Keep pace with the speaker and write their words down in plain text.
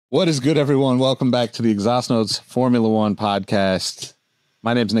What is good, everyone? Welcome back to the Exhaust Notes Formula One podcast.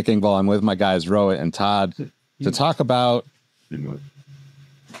 My name's Nick Engvall. I'm with my guys, Rohit and Todd, to talk about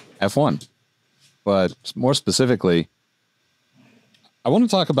F1. But more specifically, I want to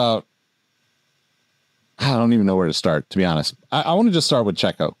talk about, I don't even know where to start, to be honest. I want to just start with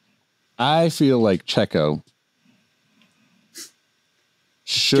Checo. I feel like Checo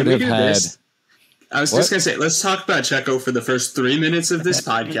should have had... I was just going to say, let's talk about Checo for the first 3 minutes of this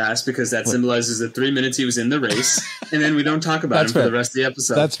podcast, because that symbolizes the 3 minutes he was in the race, and then we don't talk about him for the rest of the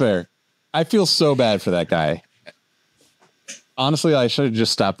episode. That's fair. I feel so bad for that guy. Honestly, I should have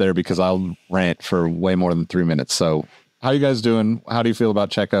just stopped there because I'll rant for way more than 3 minutes. So how are you guys doing? How do you feel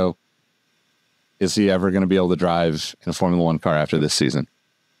about Checo? Is he ever going to be able to drive in a Formula One car after this season?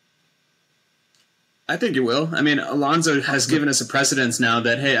 I think it will. I mean, Alonso has given us a precedence now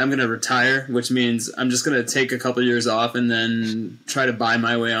that, hey, I'm going to retire, which means I'm just going to take a couple years off and then try to buy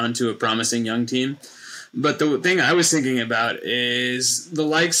my way onto a promising young team. But the thing I was thinking about is the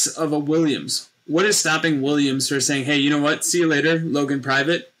likes of a Williams. What is stopping Williams from saying, hey, you know what? See you later, Logan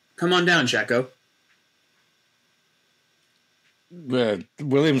Private. Come on down, Checo.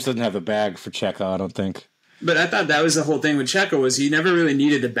 Williams doesn't have a bag for Checo, I don't think. But I thought that was the whole thing with Checo, was he never really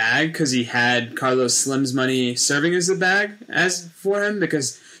needed a bag because he had Carlos Slim's money serving as a bag as for him,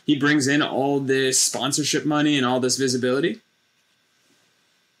 because he brings in all this sponsorship money and all this visibility.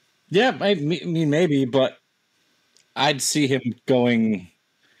 Yeah, I mean, maybe, but I'd see him going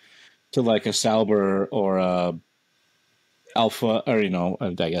to like a Sauber or a Alpha, or, you know,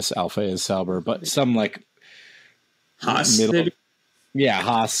 I guess Alpha is Sauber, but some like Haas, middle, maybe? Yeah,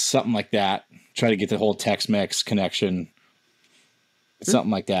 Haas, something like that. Try to get the whole Tex-Mex connection,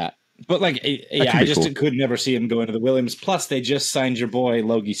 something like that. But like, yeah, I just could never see him going to the Williams. Plus, they just signed your boy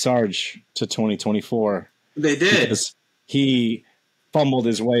Logie Sarge to 2024. They did. Because he fumbled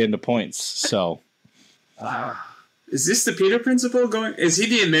his way into points. So, is this the Peter principle going? Is he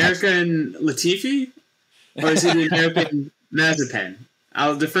the American Latifi, or is he the American Mazepin?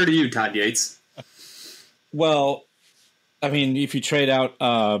 I'll defer to you, Todd Yates. Well, I mean, if you trade out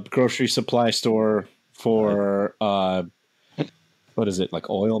a grocery supply store for, what is it, like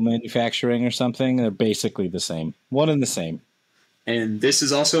oil manufacturing or something, they're basically the same. One and the same. And this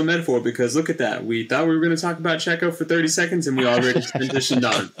is also a metaphor, because look at that. We thought we were going to talk about Checo for 30 seconds, and we already transitioned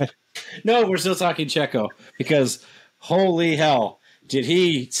on. No, we're still talking Checo, because holy hell, did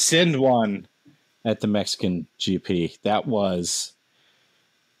he send one at the Mexican GP? That was...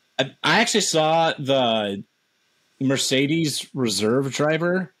 I actually saw the Mercedes reserve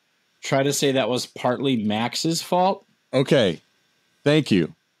driver try to say that was partly Max's fault. Okay. Thank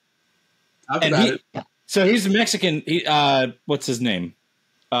you. So he's a Mexican. What's his name?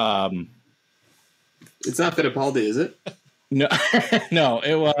 It's not Fittipaldi, is it? No, no,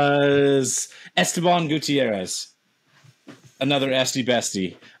 it was Esteban Gutierrez, another Esty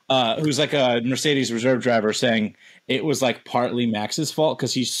Bestie, who's like a Mercedes reserve driver, saying it was like partly Max's fault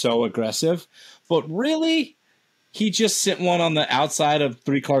because he's so aggressive. But really, he just sent one on the outside of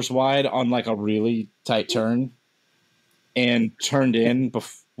 3 cars wide on like a really tight turn and turned in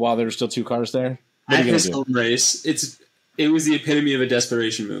while there were still 2 cars there. At his home race, it was the epitome of a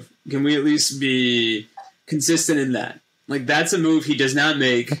desperation move. Can we at least be consistent in that? Like, that's a move he does not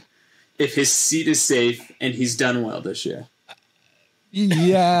make if his seat is safe and he's done well this year.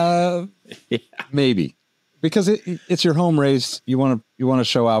 Yeah, maybe, because it's your home race. You want to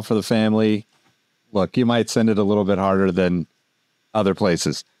show out for the family. Look, you might send it a little bit harder than other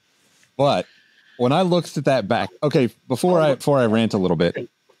places. But when I looked at that back, okay, before I rant a little bit,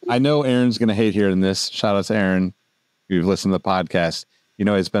 I know Aaron's going to hate hearing this. Shout out to Aaron. If you've listened to the podcast, you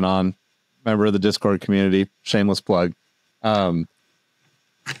know he's been on, member of the Discord community, shameless plug. As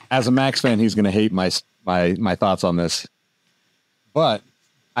a Max fan, he's going to hate my thoughts on this. But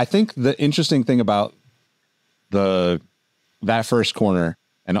I think the interesting thing about that first corner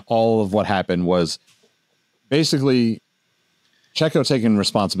and all of what happened was basically Checo taking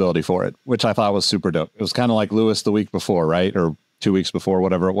responsibility for it, which I thought was super dope. It was kind of like Lewis the week before, right? Or 2 weeks before,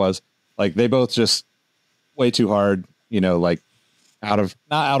 whatever it was. Like, they both just way too hard, you know, like not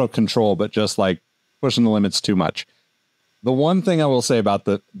out of control, but just like pushing the limits too much. The one thing I will say about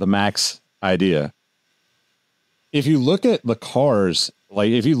the Max idea, if you look at the cars, like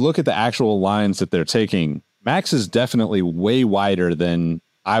if you look at the actual lines that they're taking, Max is definitely way wider than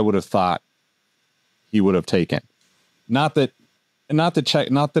I would have thought he would have taken. Not that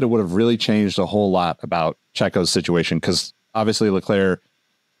it would have really changed a whole lot about Checo's situation, because obviously Leclerc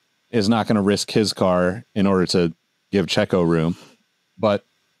is not going to risk his car in order to give Checo room. But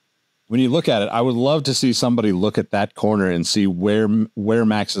when you look at it, I would love to see somebody look at that corner and see where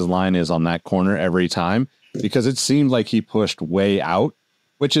Max's line is on that corner every time, because it seemed like he pushed way out,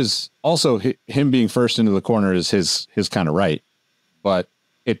 which is also him being first into the corner is his kind of right. But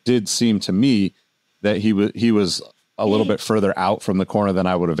it did seem to me that he was a little bit further out from the corner than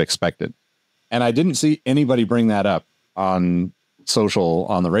I would have expected. And I didn't see anybody bring that up on social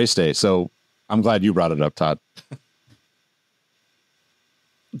on the race day. So I'm glad you brought it up, Todd.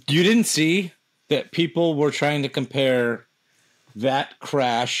 You didn't see that people were trying to compare that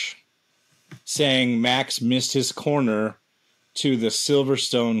crash, saying Max missed his corner, to the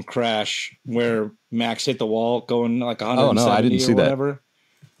Silverstone crash where Max hit the wall going like 170 I didn't see whatever.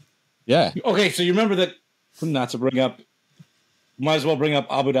 That. Yeah. Okay, so you remember that, not to bring up, might as well bring up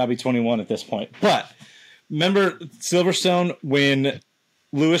Abu Dhabi 21 at this point. But remember Silverstone when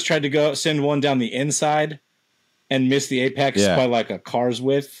Lewis tried to send one down the inside and missed the apex by like a car's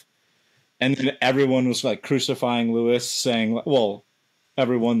width? And then everyone was like crucifying Lewis, saying, well,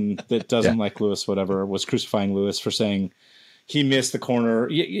 everyone that doesn't like Lewis, whatever, was crucifying Lewis for saying he missed the corner.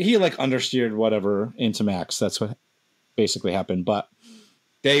 He like understeered whatever into Max. That's what basically happened. But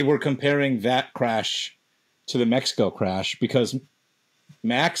they were comparing that crash to the Mexico crash because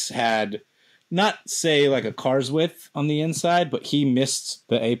Max had not say like a car's width on the inside, but he missed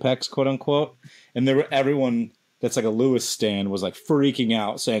the apex, quote unquote. And everyone that's like a Lewis stan was like freaking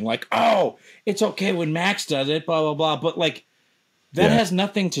out, saying like, "Oh, it's okay when Max does it," blah blah blah. But like that has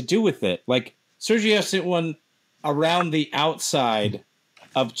nothing to do with it. Like Sergio sent one around the outside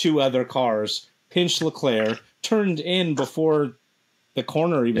of two other cars, pinched Leclerc, turned in before the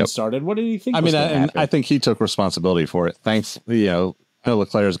corner even started. What did he think? I think he took responsibility for it. Thanks, I know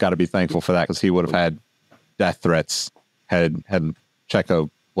Leclerc's got to be thankful for that because he would have had death threats had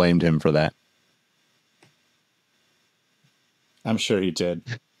Checo blamed him for that. I'm sure he did.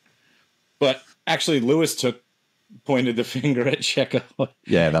 But actually, Lewis pointed the finger at Checo.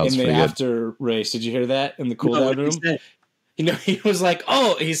 Yeah, that was in the after race. Did you hear that in the cool down room? He was like,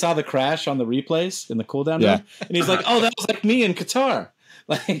 "Oh, he saw the crash on the replays in the cool down room," and he's like, "Oh, that was like me in Qatar."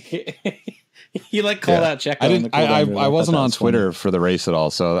 Like he like called out Checo. I wasn't on Twitter for the race at all,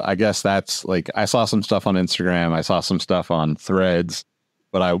 so I guess that's like I saw some stuff on Instagram, I saw some stuff on Threads,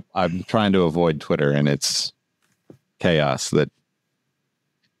 but I'm trying to avoid Twitter, and it's chaos.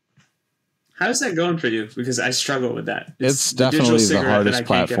 How's that going for you? Because I struggle with that. It's definitely the hardest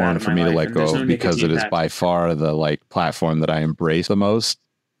platform for me to let go of because it is by far the like platform that I embrace the most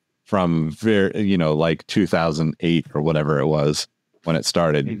from like 2008 or whatever it was when it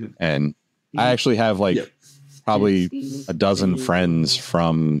started. And I actually have like probably a dozen friends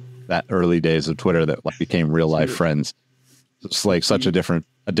from that early days of Twitter that like became real life friends. It's like such a different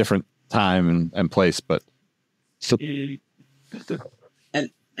time and place, but so.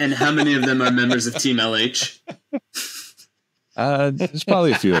 And how many of them are members of Team LH? There's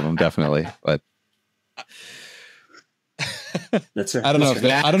probably a few of them, definitely, but that's right. I don't know if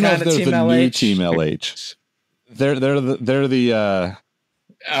they're the new Team LH. They're the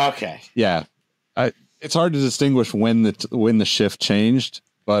okay. Yeah, it's hard to distinguish when the shift changed,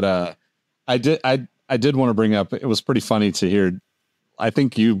 but I did want to bring up. It was pretty funny to hear. I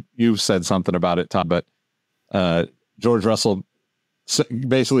think you said something about it, Todd, but George Russell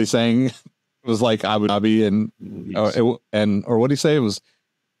basically saying it was like Abu Dhabi or what did he say? It was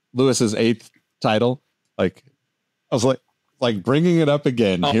Lewis's 8th title. Like I was like bringing it up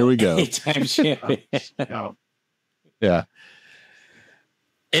again. Here we go. 8-time champion. Yeah.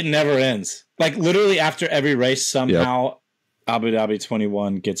 It never ends. Like literally after every race, somehow Abu Dhabi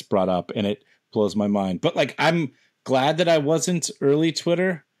 21 gets brought up, and it blows my mind. But like I'm glad that I wasn't early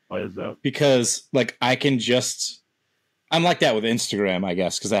Twitter. Why is that? Because like I'm like that with Instagram, I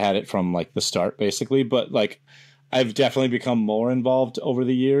guess, because I had it from like the start, basically. But like, I've definitely become more involved over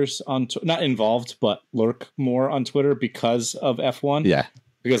the years not involved, but lurk more on Twitter because of F1. Yeah,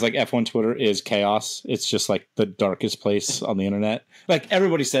 because like F1 Twitter is chaos. It's just like the darkest place on the internet. Like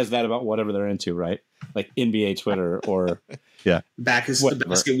everybody says that about whatever they're into, right? Like NBA Twitter or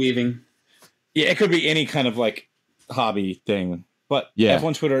basket weaving. Yeah, it could be any kind of like hobby thing. But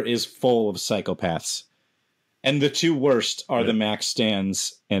F1 Twitter is full of psychopaths. And the two worst are the Max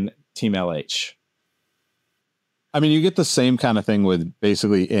Stans and Team LH. I mean, you get the same kind of thing with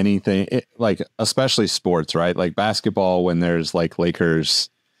basically anything, like especially sports, right? Like basketball, when there's like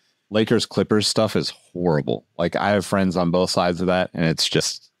Lakers Clippers stuff is horrible. Like I have friends on both sides of that, and it's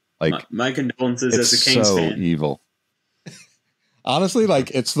just like my condolences as a Kings fan. Evil. Honestly,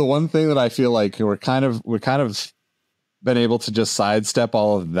 like it's the one thing that I feel like we're kind of been able to just sidestep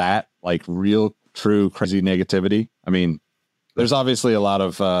all of that, like real true crazy negativity. I mean, there's obviously a lot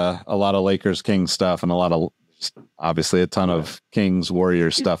of Lakers Kings stuff and obviously a ton of Kings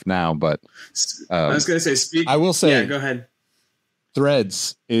Warriors stuff now. But I was going to say, I will say, yeah, go ahead.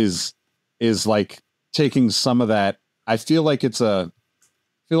 Threads is like taking some of that. I feel like it's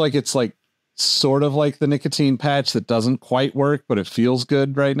like sort of like the nicotine patch that doesn't quite work, but it feels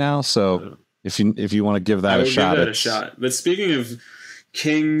good right now. So if you want to give that a shot, But speaking of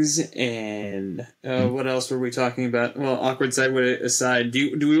Kings and what else were we talking about? Well, awkward segue aside,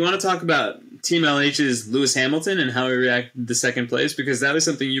 do we want to talk about Team LH's Lewis Hamilton and how he reacted to second place? Because that was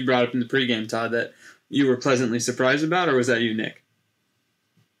something you brought up in the pregame, Todd, that you were pleasantly surprised about, or was that you, Nick?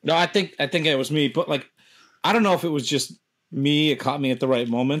 No, I think it was me, but like, I don't know if it was just me, it caught me at the right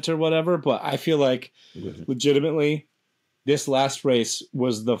moment or whatever, but I feel like legitimately this last race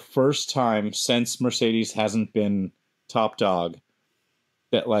was the first time since Mercedes hasn't been top dog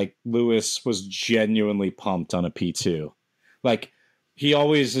that like Lewis was genuinely pumped on a P2. Like he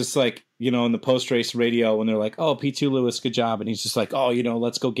always is like, you know, in the post-race radio when they're like, oh, P2 Lewis, good job. And he's just like, oh, you know,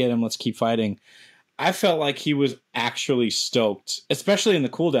 let's go get him. Let's keep fighting. I felt like he was actually stoked, especially in the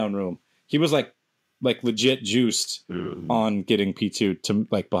cool down room. He was like legit juiced on getting P2 to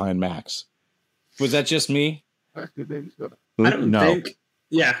like behind Max. Was that just me? I don't think.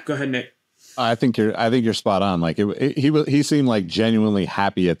 Yeah, go ahead, Nick. I think you're spot on. Like he seemed like genuinely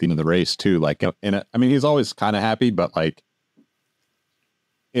happy at the end of the race too. Like I mean, he's always kind of happy, but like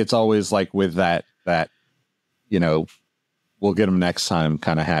it's always like with that, you know, we'll get him next time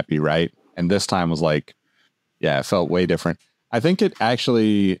kind of happy. Right. And this time was like, yeah, it felt way different. I think it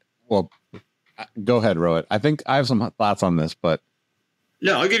actually, well, go ahead, Rohit. I think I have some thoughts on this, but.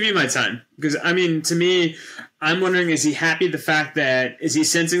 No, I'll give you my time. Because, I mean, to me, I'm wondering, is he happy is he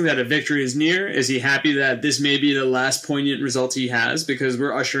sensing that a victory is near? Is he happy that this may be the last poignant result he has? Because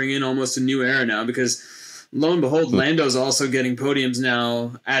we're ushering in almost a new era now. Because, lo and behold, Lando's also getting podiums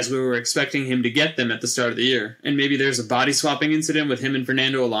now as we were expecting him to get them at the start of the year. And maybe there's a body swapping incident with him and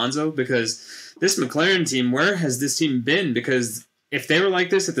Fernando Alonso. Because this McLaren team, where has this team been? Because if they were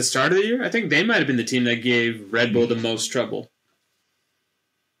like this at the start of the year, I think they might have been the team that gave Red Bull the most trouble.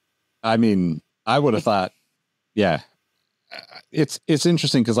 I mean, I would have thought, yeah, it's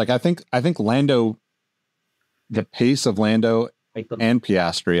interesting because like I think Lando, the pace of Lando and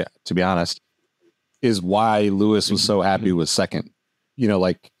Piastri, to be honest, is why Lewis was so happy with second. You know,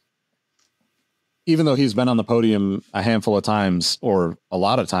 like even though he's been on the podium a handful of times or a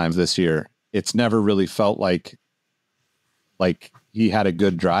lot of times this year, it's never really felt like he had a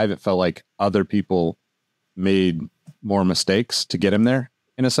good drive. It felt like other people made more mistakes to get him there.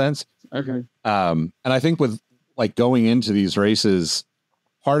 In a sense. Okay. And I think with like going into these races,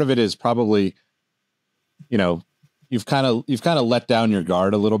 part of it is probably, you know, you've kind of let down your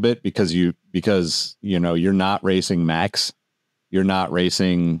guard a little bit because you know, you're not racing Max, you're not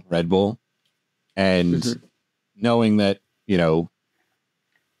racing Red Bull, and knowing that, you know,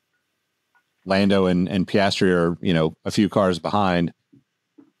 Lando and Piastri are, you know, a few cars behind,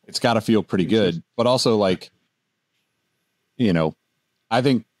 it's got to feel pretty good, but also like, you know, I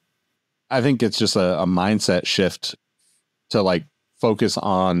think it's just a mindset shift to like focus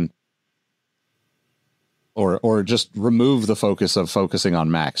on or just remove the focus of focusing on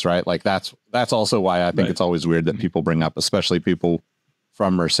Max, right? Like that's also why I think it's always weird that people bring up, especially people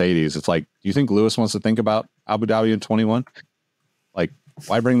from Mercedes. It's like, do you think Lewis wants to think about Abu Dhabi in 21? Like,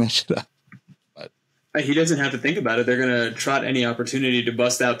 why bring that shit up? But he doesn't have to think about it. They're going to trot any opportunity to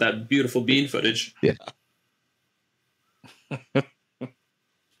bust out that beautiful bean footage. Yeah.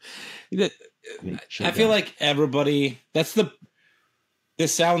 I feel like everybody, this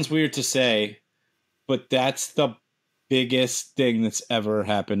sounds weird to say, but that's the biggest thing that's ever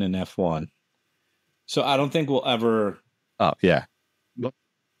happened in F1. So I don't think we'll ever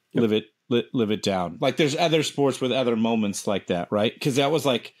live it down. Like there's other sports with other moments like that, right? Because that was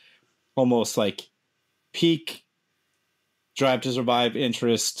like almost like peak Drive to Survive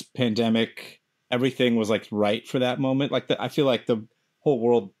interest, pandemic, everything was like right for that moment. Like I feel like the whole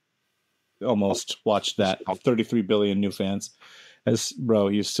world almost watched that. 33 billion new fans, as Bro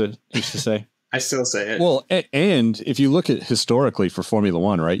used to say. I still say it. Well, and if you look at historically for Formula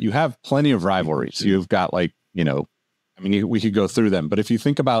One, right, you have plenty of rivalries. You've got like, you know, I mean, we could go through them, but if you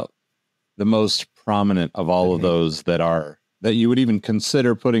think about the most prominent of all of those that you would even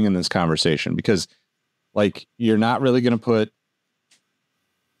consider putting in this conversation, because like you're not really going to put,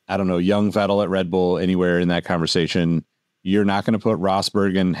 I don't know, young Vettel at Red Bull anywhere in that conversation. You're not going to put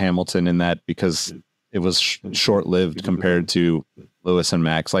Rosberg and Hamilton in that because it was short-lived compared to Lewis and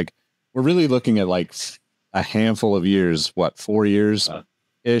Max. Like we're really looking at like a handful of years, 4 years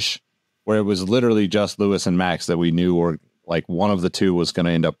ish, where it was literally just Lewis and Max that we knew like one of the two was going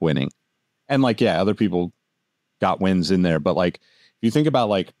to end up winning. And like, yeah, other people got wins in there. But like, if you think about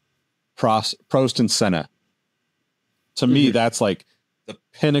like Prost and Senna, to me, that's like the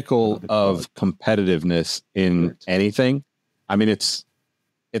pinnacle of competitiveness in anything. I mean, it's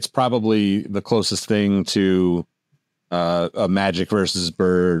probably the closest thing to a Magic versus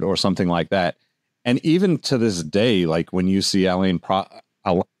Bird or something like that. And even to this day, like when you see Alain Prost,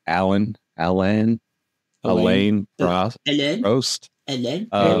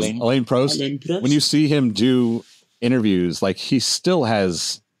 when you see him do interviews, like he still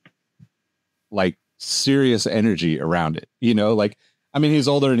has like serious energy around it, you know, like, I mean, he's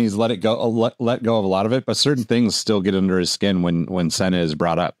older and he's let go of a lot of it, but certain things still get under his skin when Senna is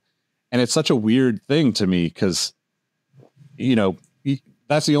brought up. And it's such a weird thing to me because, you know,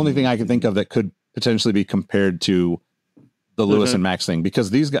 that's the only thing I can think of that could potentially be compared to the Lewis and Max thing, because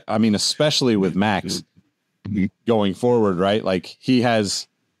these guys, I mean, especially with Max going forward, right? Like he has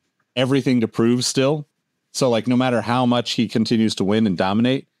everything to prove still. So like, no matter how much he continues to win and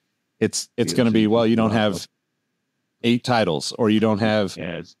dominate, it's going to be, well, you don't have 8 titles or you don't have,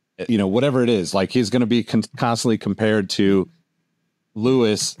 you know, whatever it is. Like he's going to be constantly compared to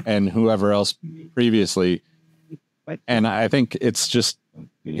Lewis and whoever else previously. And I think it's just,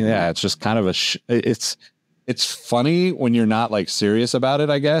 yeah, it's just kind of it's funny when you're not like serious about it,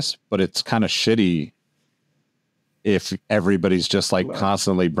 I guess, but it's kind of shitty if everybody's just like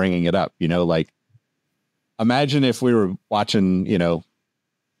constantly bringing it up, you know, like imagine if we were watching, you know,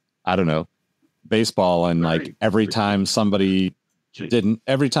 I don't know, baseball and like every time the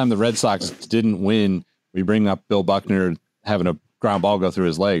Red Sox didn't win, we bring up Bill Buckner having a ground ball go through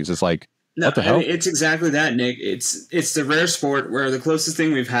his legs. It's like, no, what the hell? I mean, it's exactly that, Nick. It's the rare sport where the closest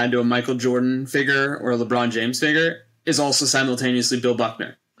thing we've had to a Michael Jordan figure or a LeBron James figure is also simultaneously Bill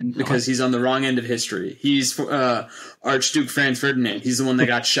Buckner, because he's on the wrong end of history. He's Archduke Franz Ferdinand. He's the one that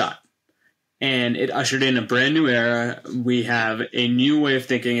got shot. And it ushered in a brand new era. We have a new way of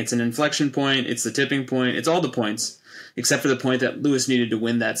thinking. It's an inflection point. It's the tipping point. It's all the points, except for the point that Lewis needed to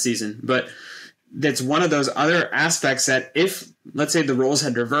win that season. But that's one of those other aspects that if, let's say, the roles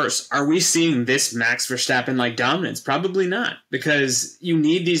had reversed, are we seeing this Max Verstappen-like dominance? Probably not, because you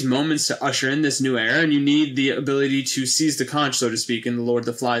need these moments to usher in this new era, and you need the ability to seize the conch, so to speak, in the Lord of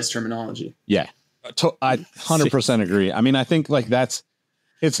the Flies terminology. Yeah, I 100% agree. I mean, I think like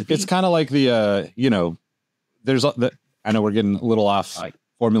it's kind of like the, you know, there's I know we're getting a little off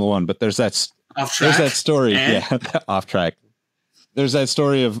Formula One, but there's that story. Yeah, off track. There's that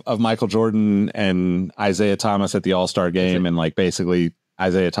story of Michael Jordan and Isaiah Thomas at the All-Star game. And like, basically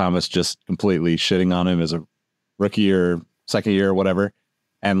Isaiah Thomas just completely shitting on him as a rookie or second year or whatever.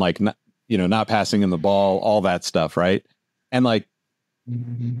 And like, not passing him the ball, all that stuff. Right. And like,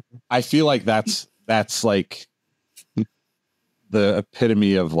 I feel like that's like the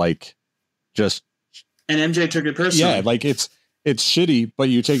epitome of like, just. And MJ took it personally. Yeah. Like it's shitty, but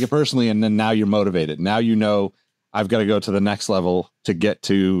you take it personally. And then now you're motivated. Now, you know, I've got to go to the next level to get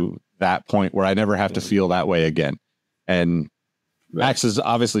to that point where I never have to feel that way again. And Max has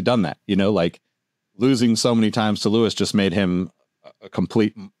obviously done that, you know, like losing so many times to Lewis just made him a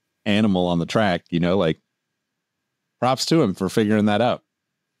complete animal on the track, you know, like props to him for figuring that out.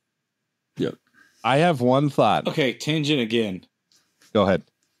 Yep. I have one thought. Okay. Tangent again. Go ahead.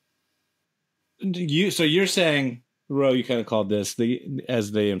 So you're saying, Ro, you kind of called this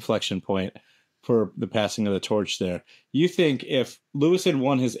as the inflection point for the passing of the torch there. You think if Lewis had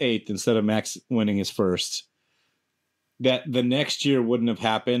won his 8th instead of Max winning his 1st, that the next year wouldn't have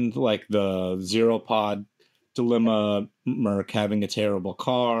happened, like the zero pod dilemma, Merc having a terrible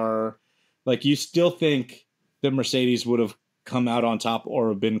car? Like, you still think the Mercedes would have come out on top or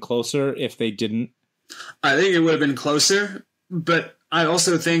have been closer if they didn't? I think it would have been closer, but I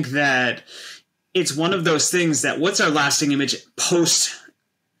also think that it's one of those things that what's our lasting image post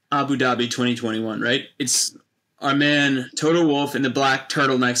Abu Dhabi 2021, right? It's our man Toto Wolff in the black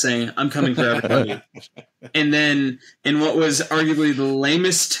turtleneck saying, "I'm coming for everybody." And then in what was arguably the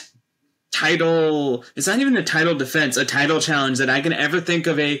lamest title, it's not even a title defense, a title challenge that I can ever think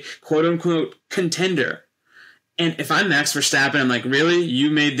of a quote unquote contender. And if I'm Max Verstappen, I'm like, really? You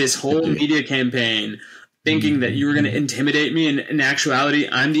made this whole media campaign thinking that you were going to intimidate me, and in actuality,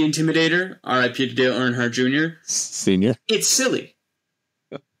 I'm the intimidator. R.I.P. to Dale Earnhardt Jr. Senior. It's silly.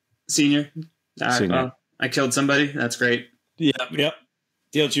 Senior. Well, I killed somebody. That's great. Yep.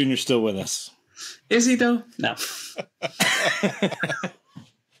 Dale Jr.'s still with us. Is he, though? No.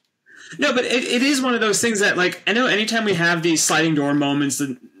 No, but it is one of those things that, like, I know anytime we have these sliding door moments,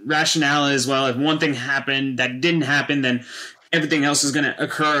 the rationale is, well, if one thing happened that didn't happen, then everything else is going to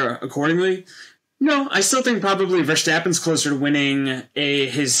occur accordingly. No, I still think probably Verstappen's closer to winning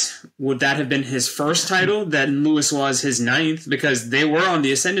would that have been his first title than Lewis was his ninth, because they were on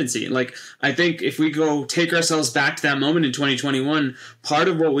the ascendancy. Like, I think if we take ourselves back to that moment in 2021, part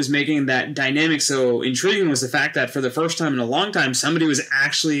of what was making that dynamic so intriguing was the fact that for the first time in a long time, somebody was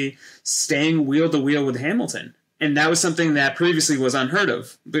actually staying wheel to wheel with Hamilton. And that was something that previously was unheard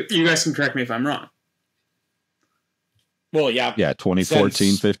of. But you guys can correct me if I'm wrong. Well, yeah. Yeah,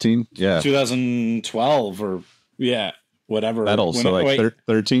 2014, 15. Yeah. 2012 or, whatever. Metal, so like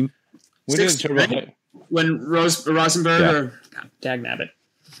 13? When Rosenberg or Dagnabbit.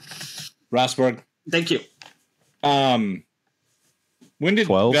 Rosberg. Thank you. When did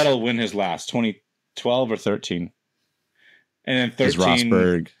 12? Vettel win his last? 2012 or 13? And then 13,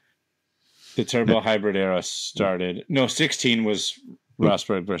 Rosberg. the turbo hybrid era started. No, 16 was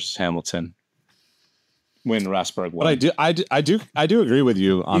Rosberg versus Hamilton. When Rosberg won. But I do agree with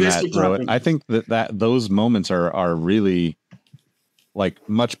you on that, Rohit. I think that those moments are really like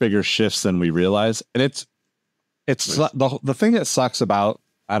much bigger shifts than we realize. And it's the thing that sucks about,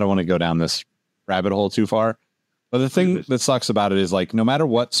 I don't want to go down this rabbit hole too far, but the thing that sucks about it is, like, no matter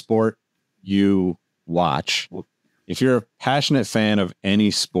what sport you watch, if you're a passionate fan of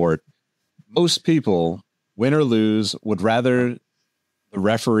any sport, most people, win or lose, would rather the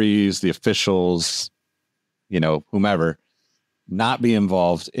referees, the officials, whomever, not be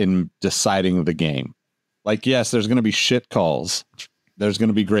involved in deciding the game. Like, yes, there's going to be shit calls. There's going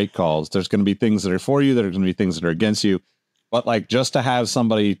to be great calls. There's going to be things that are for you. There's going to be things that are against you. But, like, just to have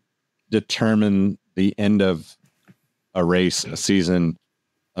somebody determine the end of a race, a season,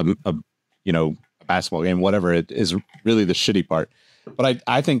 a basketball game, whatever, it is really the shitty part. But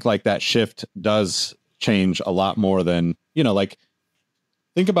I think, like, that shift does change a lot more than, like,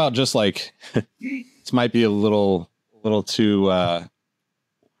 think about just like, this might be a little too, I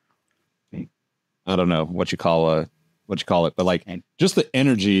don't know what you call it, but like just the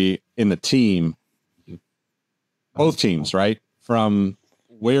energy in the team, both teams, right? From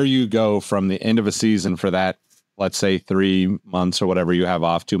where you go from the end of a season for that, let's say 3 months or whatever you have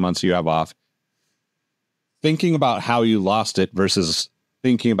off, 2 months you have off, thinking about how you lost it versus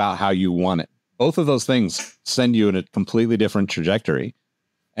thinking about how you won it. Both of those things send you in a completely different trajectory.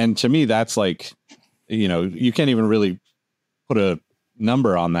 And to me, that's like, you can't even really put a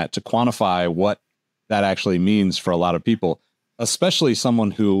number on that to quantify what that actually means for a lot of people, especially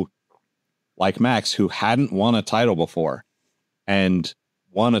someone who, like Max, who hadn't won a title before and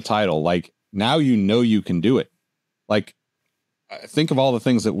won a title. Like, now you can do it. Like, think of all the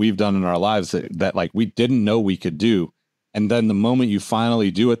things that we've done in our lives that like we didn't know we could do. And then the moment you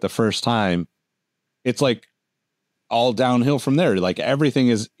finally do it the first time, it's like all downhill from there. Like, everything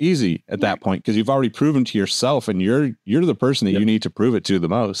is easy at that point because you've already proven to yourself, and you're the person that you need to prove it to the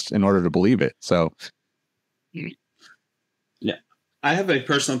most in order to believe it. So yeah, I have a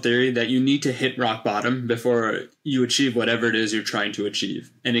personal theory that you need to hit rock bottom before you achieve whatever it is you're trying to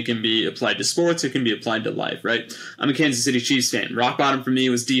achieve. And it can be applied to sports. It can be applied to life, right? I'm a Kansas City Chiefs fan. Rock bottom for me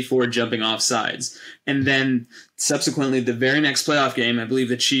was D Ford jumping off sides. And then subsequently, the very next playoff game, I believe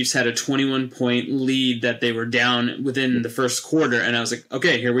the Chiefs had a 21-point lead that they were down within the first quarter. And I was like,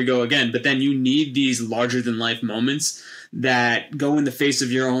 okay, here we go again. But then you need these larger-than-life moments that go in the face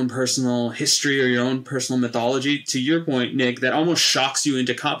of your own personal history or your own personal mythology. To your point, Nick, that almost shocks you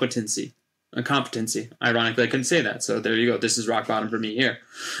into competency. Ironically, I couldn't say that. So there you go. This is rock bottom for me here.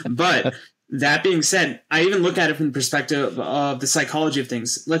 But that being said, I even look at it from the perspective of the psychology of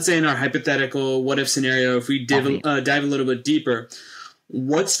things. Let's say in our hypothetical what-if scenario, if we dive a little bit deeper,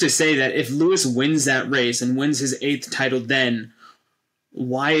 what's to say that if Lewis wins that race and wins his 8th title then,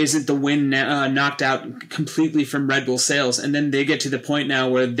 why isn't the win knocked out completely from Red Bull sales? And then they get to the point now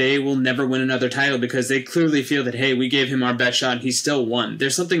where they will never win another title because they clearly feel that, hey, we gave him our best shot and he still won.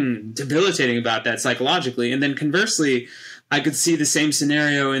 There's something debilitating about that psychologically. And then conversely, I could see the same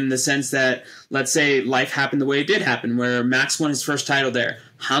scenario in the sense that, let's say life happened the way it did happen, where Max won his first title there.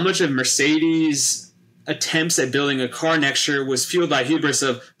 How much of Mercedes' attempts at building a car next year was fueled by hubris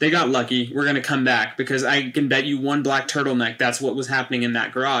of, they got lucky, we're going to come back, because I can bet you one black turtleneck that's what was happening in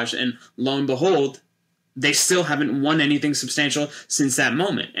that garage. And lo and behold, they still haven't won anything substantial since that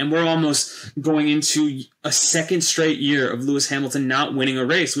moment. And we're almost going into a second straight year of Lewis Hamilton not winning a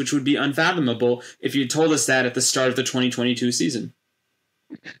race, which would be unfathomable if you told us that at the start of the 2022 season.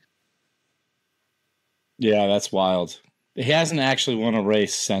 Yeah, that's wild. He hasn't actually won a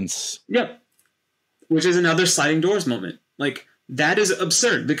race since. Yep. Which is another sliding doors moment. Like, that is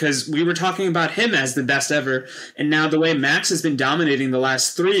absurd because we were talking about him as the best ever, and now the way Max has been dominating the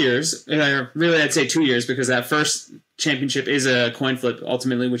last 3 years, really I'd say 2 years, because that first championship is a coin flip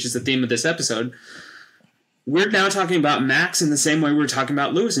ultimately, which is the theme of this episode. We're now talking about Max in the same way we were talking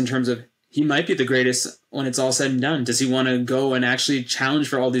about Lewis in terms of he might be the greatest when it's all said and done. Does he want to go and actually challenge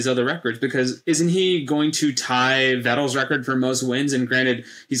for all these other records? Because isn't he going to tie Vettel's record for most wins? And granted,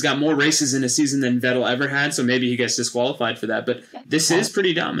 he's got more races in a season than Vettel ever had, so maybe he gets disqualified for that. But this is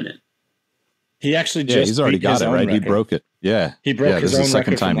pretty dominant. He actually just he's already got it, right? Record. He broke it. Yeah. He broke his own record. This is the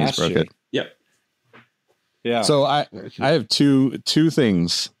second time he's broke it. Yep. Yeah. So I have two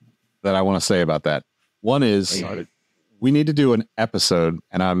things that I want to say about that. One is we need to do an episode,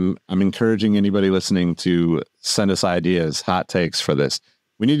 and I'm encouraging anybody listening to send us ideas, hot takes for this.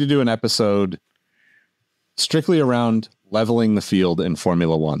 We need to do an episode strictly around leveling the field in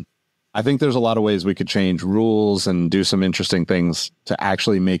Formula One. I think there's a lot of ways we could change rules and do some interesting things to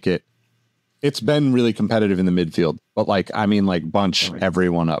actually make it. It's been really competitive in the midfield, but bunch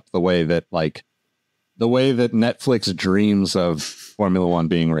everyone up the way that Netflix dreams of Formula One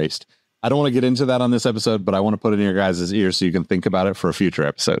being raced. I don't want to get into that on this episode, but I want to put it in your guys' ears so you can think about it for a future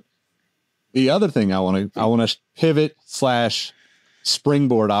episode. The other thing I want to pivot /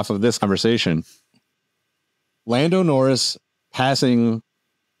 springboard off of this conversation. Lando Norris passing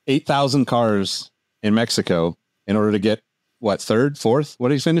 8,000 cars in Mexico in order to get third, fourth? What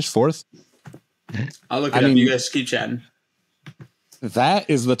did he finish? Fourth? I'll look it up. You guys keep chatting. That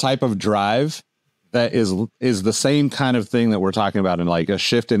is the type of drive that is the same kind of thing that we're talking about in like a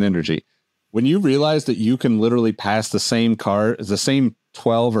shift in energy. When you realize that you can literally pass the same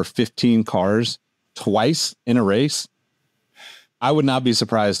 12 or 15 cars twice in a race, I would not be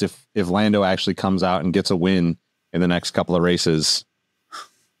surprised if Lando actually comes out and gets a win in the next couple of races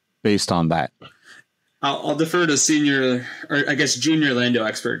based on that. I'll defer to junior Lando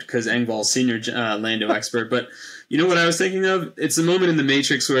expert, because Engvall's senior Lando expert. But you know what I was thinking of? It's the moment in the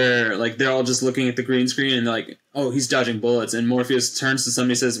Matrix where they're all just looking at the green screen and they're like, oh, he's dodging bullets. And Morpheus turns to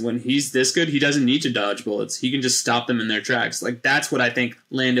somebody and says, when he's this good, he doesn't need to dodge bullets. He can just stop them in their tracks. That's what I think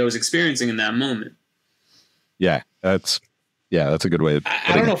Lando is experiencing in that moment. Yeah, that's a good way of putting it.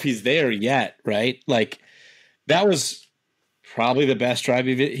 I don't know if he's there yet, right? That was probably the best drive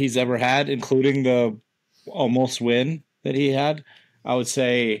he's ever had, including the almost win that he had. I would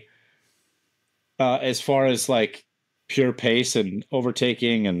say as far as pure pace and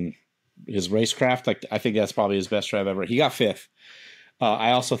overtaking and his racecraft, I think that's probably his best drive ever. He got fifth.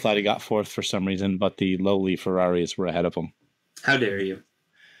 I also thought he got fourth for some reason, but the lowly Ferraris were ahead of him. How dare you?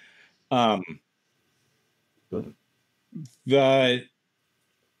 The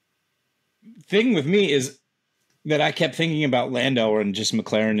thing with me is that I kept thinking about Lando and just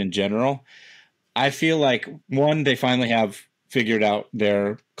McLaren in general. I feel like, one, they finally have figured out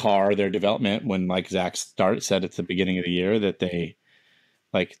their car, their development, when Zach said at the beginning of the year that they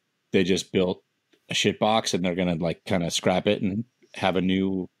just built a shit box and they're going to kind of scrap it and have a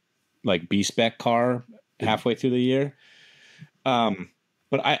new B-spec car halfway through the year. But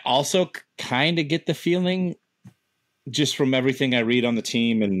I also kind of get the feeling, just from everything I read on the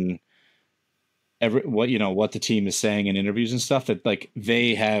team and what the team is saying in interviews and stuff, that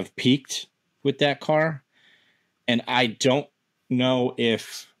they have peaked with that car. And I don't know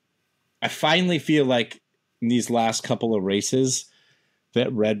if I finally feel like in these last couple of races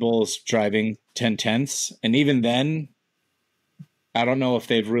that Red Bull is driving 10/10ths. And even then, I don't know if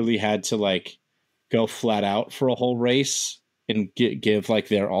they've really had to go flat out for a whole race and give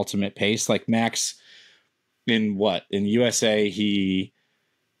their ultimate pace. Max in USA, he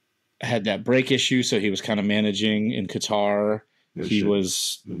had that brake issue, so he was kind of managing in Qatar.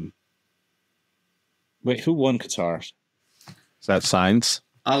 Wait, who won Qatar? Is that Sainz?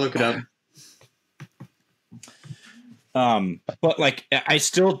 I'll look it up. But I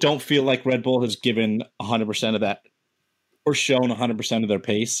still don't feel like Red Bull has given 100% of that or shown 100% of their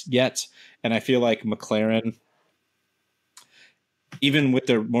pace yet. And I feel like McLaren, even with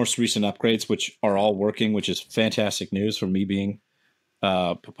their most recent upgrades, which are all working, which is fantastic news for me being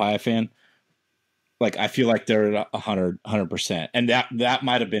a Papaya fan, I feel like they're at 100%. And that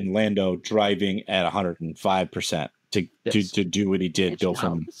might have been Lando driving at 105% to do what he did, go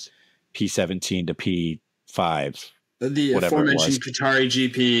from P17 to P5. The aforementioned Qatari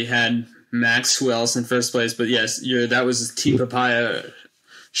GP had Max, who else in first place, but yes, that was Team Papaya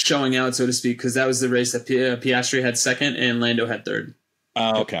showing out, so to speak, because that was the race that Piastri had second and Lando had third.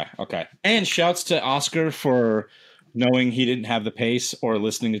 Okay. And shouts to Oscar for knowing he didn't have the pace or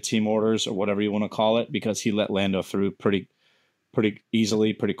listening to team orders or whatever you want to call it, because he let Lando through pretty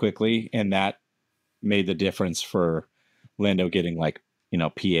easily, pretty quickly, and that made the difference for Lando getting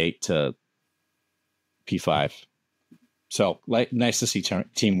P8 to P5. So nice to see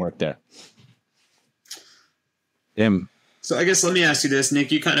teamwork there. Him. So I guess let me ask you this,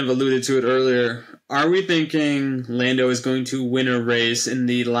 Nick. You kind of alluded to it earlier. Are we thinking Lando is going to win a race in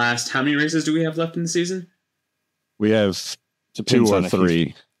the last? How many races do we have left in the season? We have two or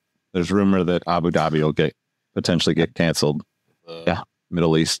three. There's rumor that Abu Dhabi will potentially get canceled.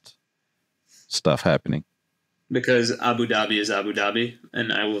 Middle East stuff happening. Because Abu Dhabi is Abu Dhabi,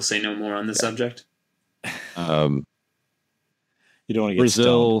 and I will say no more on the subject. You don't want to get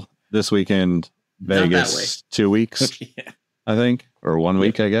Brazil stoned. This weekend. Vegas 2 weeks, Yeah. I think, or 1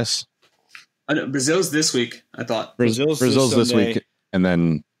 week, I guess. Brazil's this week, I thought. Brazil's this week, and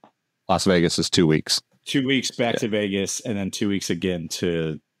then Las Vegas is 2 weeks. 2 weeks back to Vegas, and then 2 weeks again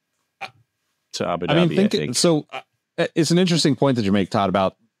to Abu Dhabi. I think. So. It's an interesting point that you make, Todd,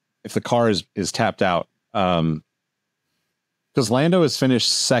 about if the car is tapped out. Because Lando has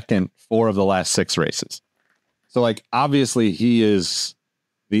finished second 4 of the last 6 races. So, like, obviously he is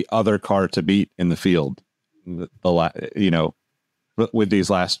the other car to beat in the field, with these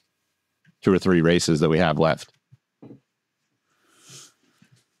last 2 or 3 races that we have left.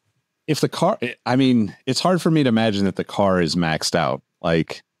 If the car, I mean, it's hard for me to imagine that the car is maxed out,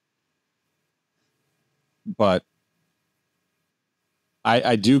 but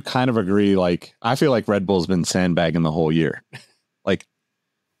I do kind of agree. Like, I feel like Red Bull's been sandbagging the whole year.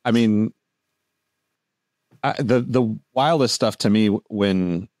 The wildest stuff to me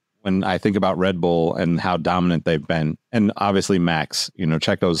when I think about Red Bull and how dominant they've been, and obviously Max,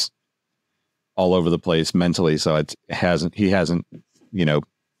 Checo's all over the place mentally, so he hasn't,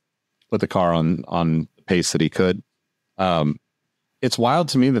 put the car on the pace that he could. It's wild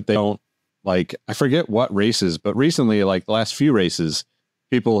to me that they don't, I forget what races, but recently, the last few races,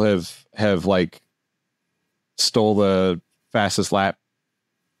 people have stole the fastest lap,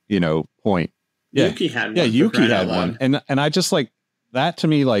 point. Yeah. Yuki had one. Yeah, Yuki had one. And I just that to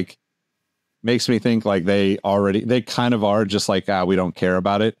me, makes me think they kind of are just we don't care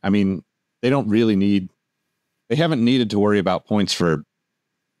about it. I mean, they haven't needed to worry about points for,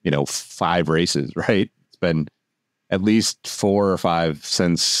 5 races, right? It's been at least 4 or 5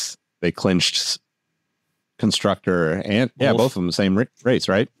 since they clinched constructor and both of them the same race,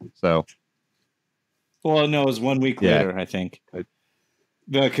 right? So, well, no, it was 1 week later, I think,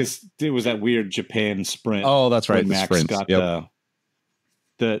 because it was that weird Japan sprint. Oh, that's right. Max sprints. Got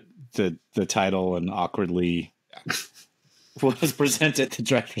the title and awkwardly was presented the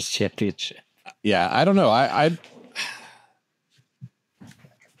drivers' championship. Yeah, I don't know.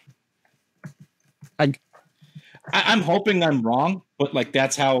 I'm hoping I'm wrong, but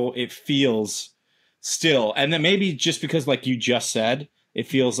that's how it feels still. And then maybe just because, you just said, it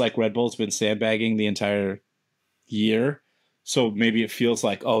feels like Red Bull's been sandbagging the entire year. So maybe it feels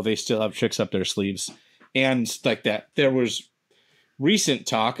they still have tricks up their sleeves. And that there was recent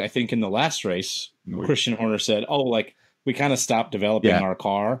talk, I think in the last race, Christian Horner said, we kind of stopped developing our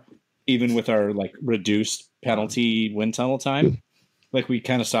car, even with our reduced penalty wind tunnel time. We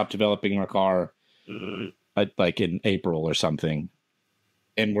kind of stopped developing our car in April or something,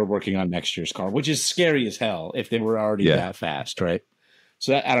 and we're working on next year's car, which is scary as hell if they were already that fast, right?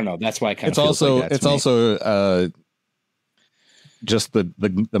 So I don't know. That's why I kind of it's also just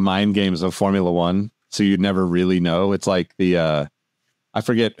the mind games of Formula One. So you'd never really know. It's I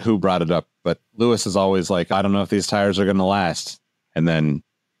forget who brought it up, but Lewis is always I don't know if these tires are going to last, and then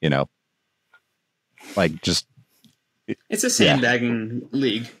it's a sandbagging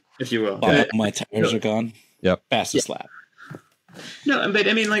league, if you will. My tires are gone. Yep. Fastest lap. No, but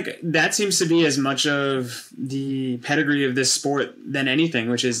I mean, that seems to be as much of the pedigree of this sport than anything,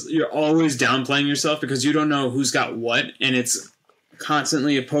 which is you're always downplaying yourself because you don't know who's got what, and it's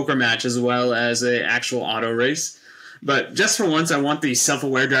constantly a poker match as well as an actual auto race. But just for once, I want the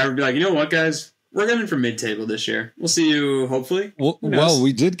self-aware driver to be like, you know what, guys? We're going for mid-table this year. We'll see you, hopefully. Well,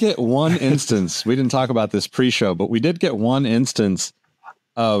 we did get one instance. We didn't talk about this pre-show, but we did get one instance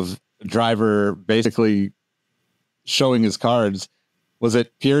of a driver basically showing his cards. Was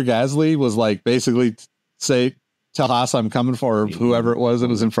it Pierre Gasly was basically tell Haas I'm coming for whoever it was that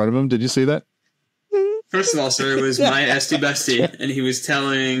was in front of him. Did you see that? First of all, sir, it was my Esty Bestie, and he was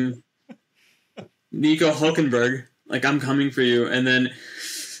telling Nico Hulkenberg, I'm coming for you. And then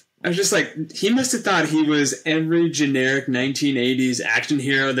I was just he must have thought he was every generic 1980s action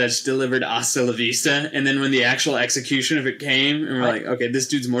hero that's delivered hasta la vista. And then when the actual execution of it came, and we're okay, this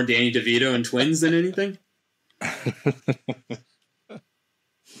dude's more Danny DeVito and Twins than anything.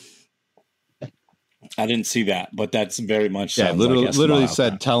 I didn't see that, but that's very much literally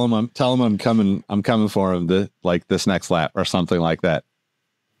said, tell him I'm coming for him this next lap or something like that.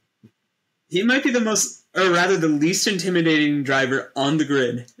 He might be the most, or rather the least intimidating driver on the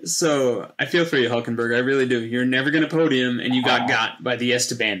grid. So I feel for you, Hulkenberg. I really do. You're never going to podium, and you got by the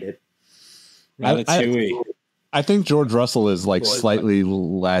Este Bandit. I think George Russell is like slightly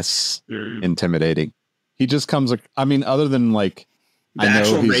less intimidating. He just comes, I mean, other than like, I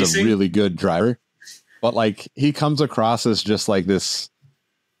know he's racing? A really good driver, but like he comes across as just like this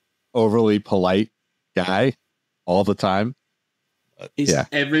overly polite guy all the time. He's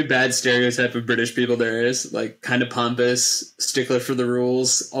every bad stereotype of British people there is, like kind of pompous, stickler for the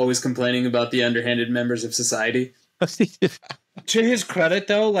rules, always complaining about the underhanded members of society. To his credit,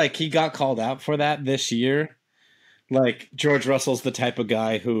 though, like he got called out for that this year. Like George Russell's the type of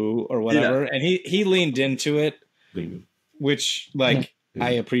guy who, or whatever, and he leaned into it, which like I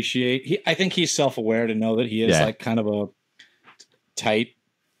appreciate. I think he's self-aware to know that he is like kind of a tight.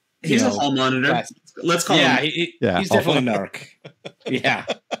 He's a hall monitor. Let's call him. He's definitely a narc. Yeah,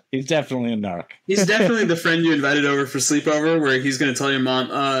 he's definitely a narc. He's definitely the friend you invited over for sleepover, where he's going to tell your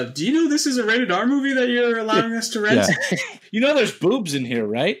mom, "Do you know this is a rated R movie that you're allowing us to rent? Yeah. You know, there's boobs in here,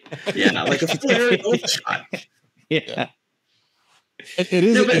 right? Yeah, like a flare shot." Yeah, it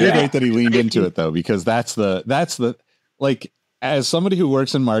is great that he leaned into it though, because that's the like, as somebody who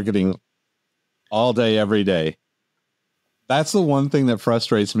works in marketing all day every day, that's the one thing that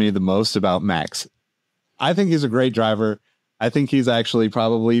frustrates me the most about Max. I think he's a great driver. I think he's actually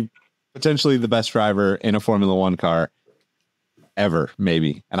probably potentially the best driver in a Formula One car ever,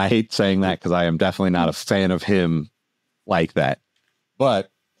 maybe. And I hate saying that because I am definitely not a fan of him like that.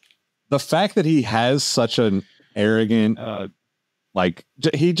 But the fact that he has such an arrogant, like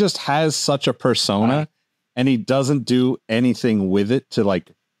he just has such a persona and he doesn't do anything with it to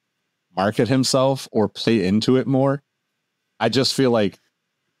like market himself or play into it more. I just feel like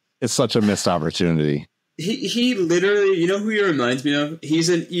it's such a missed opportunity. He literally, you know who he reminds me of? He's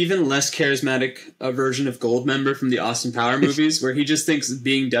an even less charismatic version of Goldmember from the Austin Power movies, where he just thinks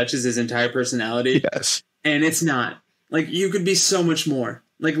being Dutch is his entire personality. Yes. And it's not. Like, you could be so much more.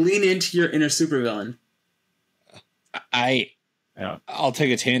 Like, lean into your inner supervillain. I'll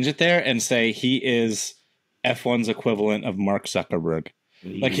take a tangent there and say he is F1's equivalent of Mark Zuckerberg.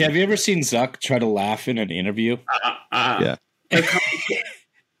 Like, have you ever seen Zuck try to laugh in an interview? Yeah.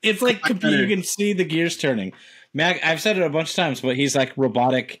 It's like you can see the gears turning. Mac, I've said it a bunch of times, but he's like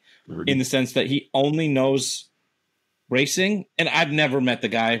robotic in the sense that he only knows racing. And I've never met the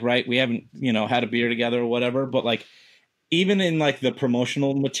guy, right? We haven't, had a beer together or whatever. But like, even in like the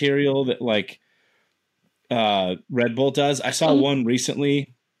promotional material that like Red Bull does, I saw one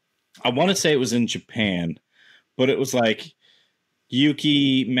recently. I want to say it was in Japan, but it was like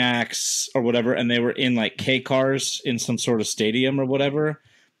Yuki, Max, or whatever, and they were in like K cars in some sort of stadium or whatever.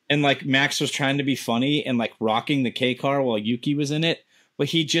 And like Max was trying to be funny and like rocking the K car while Yuki was in it, but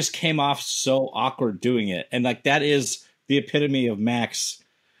he just came off so awkward doing it. And like that is the epitome of Max.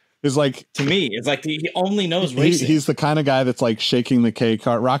 Is like, to me, it's like he only knows racing. He's the kind of guy that's like shaking the K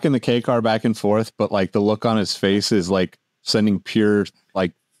car, rocking the K car back and forth, but like the look on his face is like sending pure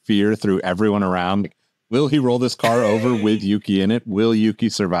like fear through everyone around. Will he roll this car over with Yuki in it? Will Yuki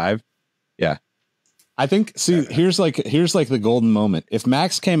survive? Yeah. I think, here's like the golden moment. If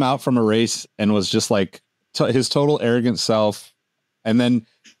Max came out from a race and was just like his total arrogant self and then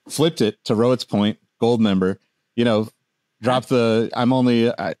flipped it to Rohit's point, Goldmember, drop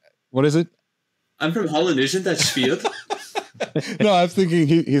the, what is it? I'm from Holland. Isn't that Spielt? No, I was thinking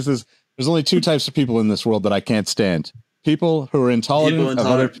he says, there's only two types of people in this world that I can't stand. People who are intolerant of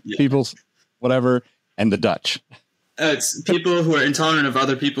other people's whatever, and the Dutch. It's people who are intolerant of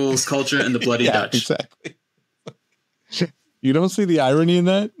other people's culture and the bloody Dutch. Exactly. You don't see the irony in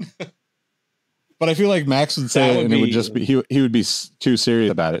that? But I feel like Max would say it and it would just be, he would be too serious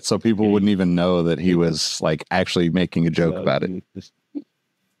about it. So people wouldn't even know that he was like actually making a joke about it.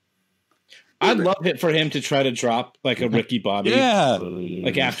 I'd love it for him to try to drop like a Ricky Bobby. Yeah.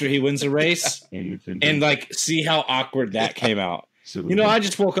 Like after he wins a race and like see how awkward that came out. I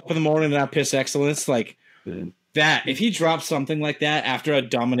just woke up in the morning and I piss excellence. Like that, if he drops something like that after a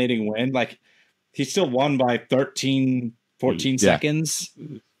dominating win, like he still won by 13, 14 seconds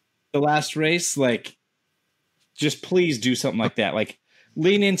the last race. Like, just please do something like that. Like,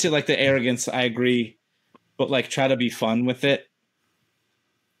 lean into like the arrogance. I agree, but like try to be fun with it.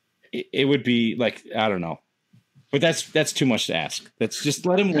 It would be like, I don't know, but that's too much to ask. That's just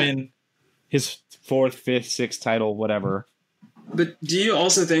let him win his 4th, 5th, 6th title, whatever. But do you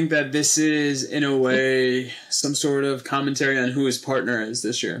also think that this is, in a way, some sort of commentary on who his partner is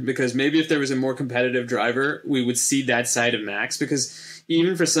this year? Because maybe if there was a more competitive driver, we would see that side of Max. Because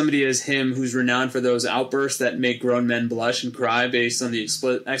even for somebody as him, who's renowned for those outbursts that make grown men blush and cry based on the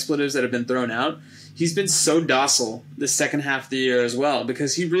expletives that have been thrown out, he's been so docile the second half of the year as well,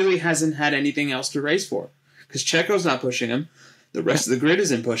 because he really hasn't had anything else to race for. Because Checo's not pushing him. The rest of the grid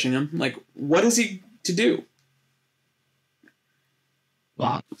isn't pushing him. Like, what is he to do?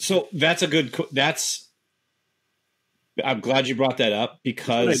 So that's a good. I'm glad you brought that up,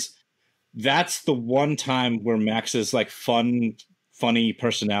 because that's the one time where Max's like funny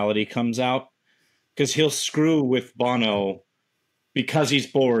personality comes out, because he'll screw with Bono because he's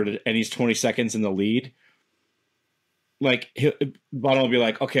bored and he's 20 seconds in the lead. Like Bono will be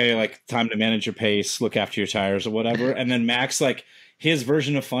like, okay, like time to manage your pace, look after your tires or whatever. And then Max, like his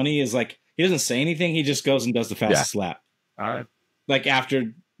version of funny is like, he doesn't say anything. He just goes and does the fastest lap. All right. Like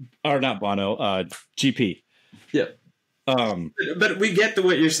after, or not Bono, GP. Yeah. But we get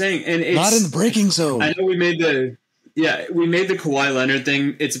what you're saying, and it's not in the braking zone. I know we made the Kawhi Leonard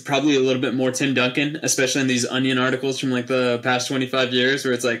thing. It's probably a little bit more Tim Duncan, especially in these Onion articles from like the past 25 years,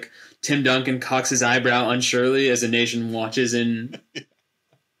 where it's like Tim Duncan cocks his eyebrow unsurely as a nation watches, and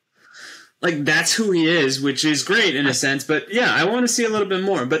like that's who he is, which is great in a sense. But yeah, I want to see a little bit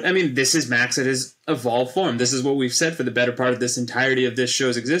more. But I mean, this is Max at his evolved form. This is what we've said for the better part of this entirety of this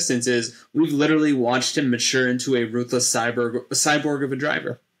show's existence: is we've literally watched him mature into a ruthless cyborg of a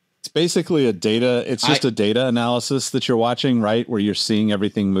driver. It's basically a data analysis that you're watching, right? Where you're seeing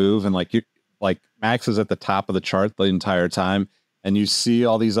everything move, and like Max is at the top of the chart the entire time, and you see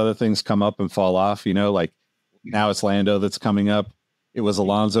all these other things come up and fall off. You know, like now it's Lando that's coming up. It was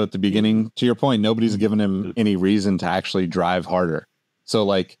Alonso at the beginning. To your point, nobody's given him any reason to actually drive harder. So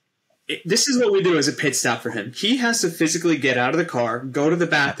like, this is what we do as a pit stop for him. He has to physically get out of the car, go to the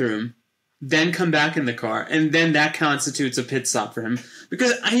bathroom, then come back in the car, and then that constitutes a pit stop for him.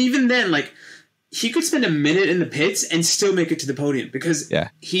 Because even then, like, he could spend a minute in the pits and still make it to the podium, because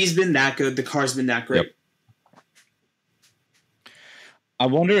he's been that good. The car's been that great. Yep. I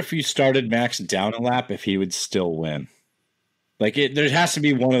wonder if you started Max down a lap, if he would still win. Like there has to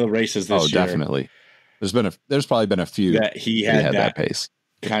be one of the races this year. Oh, definitely. There's probably been a few that he had that pace,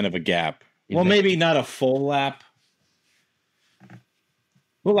 kind of a gap. Well, maybe not a full lap.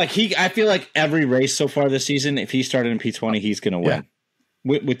 Well, like I feel like every race so far this season, if he started in P20, he's going to win,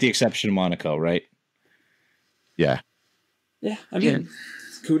 with the exception of Monaco, right? Yeah. Yeah, I mean,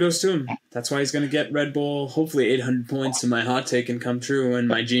 kudos to him. That's why he's going to get Red Bull, hopefully 800 points, and my hot take can come true, and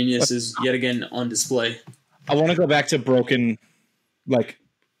my genius is yet again on display. I want to go back to broken, like,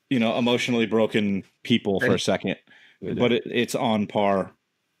 emotionally broken people for a second, but it's on par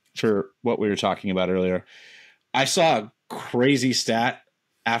for what we were talking about earlier. I saw a crazy stat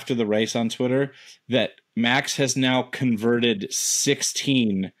after the race on Twitter that Max has now converted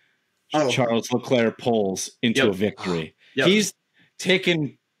 16 Charles Leclerc poles into a victory. Yep. He's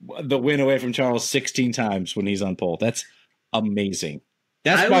taken the win away from Charles 16 times when he's on pole. That's amazing.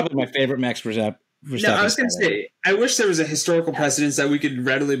 That's probably my favorite Max Verstappen. No, I was going to say, I wish there was a historical precedence that we could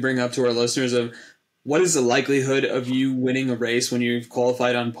readily bring up to our listeners of what is the likelihood of you winning a race when you've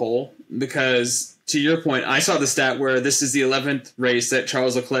qualified on pole? Because to your point, I saw the stat where this is the 11th race that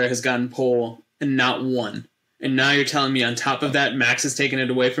Charles Leclerc has gotten pole and not won. And now you're telling me on top of that, Max has taken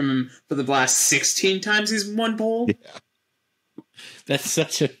it away from him for the last 16 times he's won pole? Yeah. That's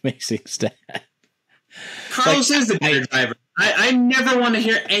such an amazing stat. Carlos is the better driver. I never want to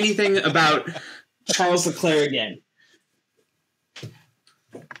hear anything about Charles Leclerc again.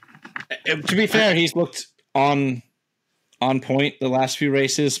 To be fair, he's looked on point the last few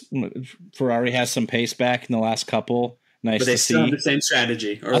races. Ferrari has some pace back in the last couple. Nice but they to still see. have the same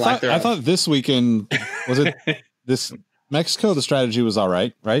strategy. Or I thought this weekend, was it this Mexico, the strategy was all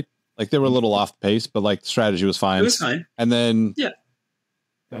right, right? Like they were a little off pace, but like the strategy was fine. It was fine. And then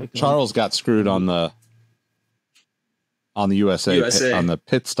Charles got screwed on the USA. On the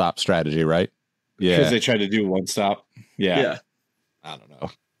pit stop strategy, right? Yeah. Because they tried to do one stop. Yeah. I don't know.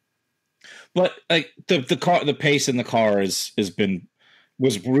 But like the pace in the car was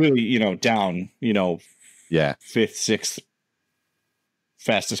really, down, fifth, sixth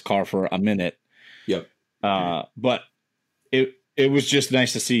fastest car for a minute. Yep. But it was just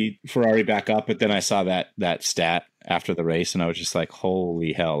nice to see Ferrari back up. But then I saw that stat after the race, and I was just like,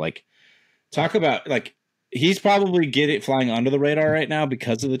 holy hell! Like, talk about like he's probably flying under the radar right now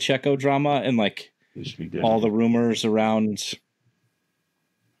because of the Checo drama and like all the rumors around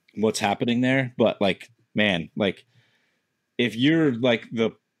what's happening there. But like, man, like if you're like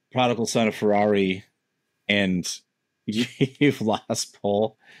the prodigal son of Ferrari and you've lost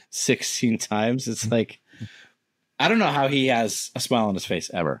pole 16 times. It's like, I don't know how he has a smile on his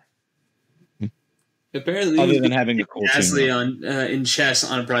face ever. Apparently, other than having a cool Gasly team in chess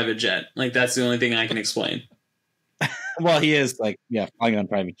on a private jet. Like, that's the only thing I can explain. Well, he is like, flying on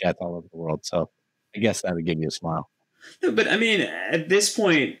private jets all over the world. So I guess that would give you a smile. No, but I mean, at this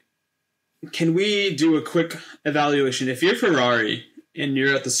point, can we do a quick evaluation? If you're Ferrari and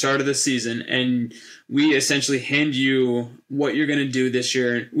you're at the start of the season and we essentially hand you what you're going to do this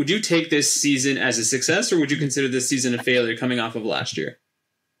year, would you take this season as a success or would you consider this season a failure coming off of last year?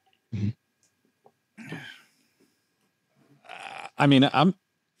 I mean,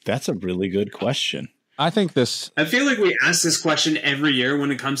 That's a really good question. I feel like we ask this question every year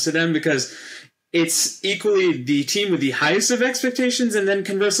when it comes to them because it's equally the team with the highest of expectations and then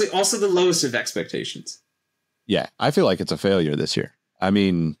conversely also the lowest of expectations. Yeah, I feel like it's a failure this year. I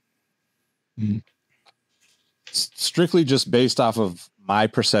mean, strictly just based off of my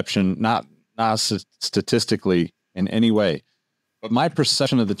perception, not statistically in any way, but my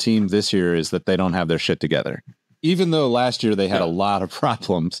perception of the team this year is that they don't have their shit together. Even though last year they had a lot of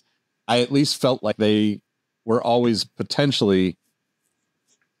problems, I at least felt like they were always potentially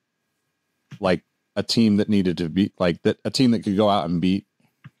like a team that needed to be like that, a team that could go out and beat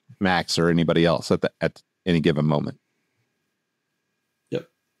Max or anybody else at any given moment. Yep.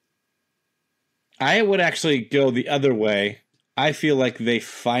 I would actually go the other way. I feel like they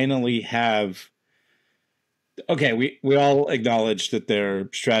finally have. Okay, we all acknowledge that their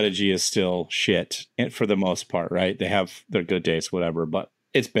strategy is still shit for the most part, right? They have their good days, whatever, but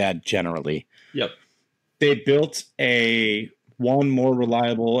it's bad generally. Yep. They built a one more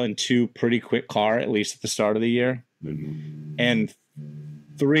reliable and two pretty quick car, at least at the start of the year. And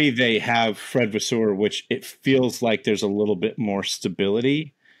three, they have Fred Vasseur, which it feels like there's a little bit more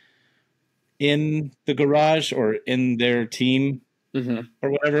stability in the garage or in their team or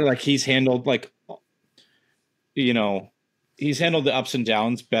whatever. Like he's handled he's handled the ups and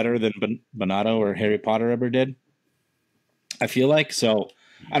downs better than Bonato or Harry Potter ever did. I feel like. So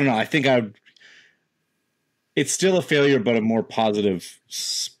I don't know. I think it's still a failure, but a more positive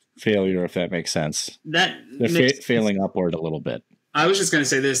failure, if that makes sense. They're failing upward a little bit. I was just going to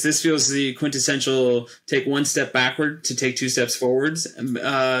say this. This feels the quintessential take one step backward to take two steps forwards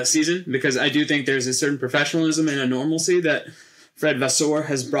season, because I do think there's a certain professionalism and a normalcy that Fred Vasseur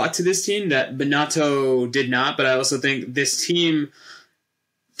has brought to this team that Bonato did not, but I also think this team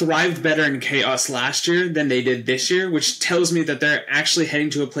thrived better in chaos last year than they did this year, which tells me that they're actually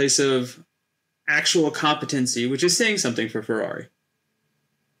heading to a place of actual competency, which is saying something for Ferrari.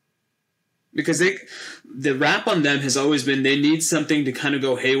 Because the rap on them has always been they need something to kind of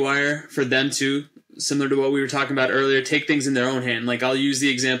go haywire for them to, similar to what we were talking about earlier, take things in their own hand. Like I'll use the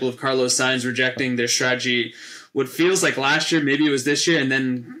example of Carlos Sainz rejecting their strategy what feels like last year, maybe it was this year, and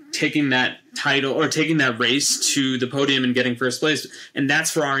then taking that title or taking that race to the podium and getting first place. And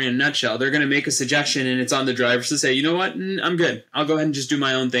that's Ferrari in a nutshell. They're going to make a suggestion, and it's on the drivers to say, you know what, I'm good. I'll go ahead and just do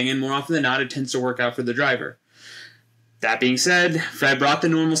my own thing. And more often than not, it tends to work out for the driver. That being said, Fred brought the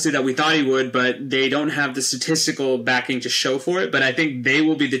normalcy that we thought he would, but they don't have the statistical backing to show for it. But I think they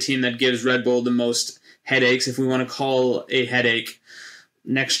will be the team that gives Red Bull the most headaches, if we want to call a headache,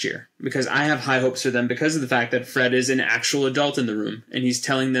 next year, because I have high hopes for them because of the fact that Fred is an actual adult in the room and he's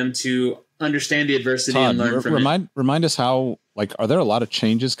telling them to understand the adversity and learn from it. Remind us how, like, are there a lot of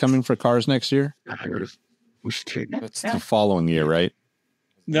changes coming for cars next year? That's the following year, right?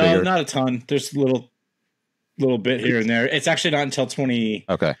 No, bigger. Not a ton. There's a little bit here and there. It's actually not until 20.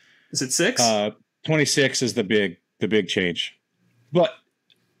 Okay. Is it 6? 26 is the big change. But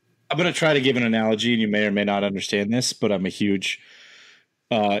I'm going to try to give an analogy, and you may or may not understand this, but I'm a huge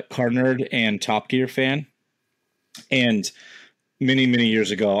car nerd and Top Gear fan. And many, many years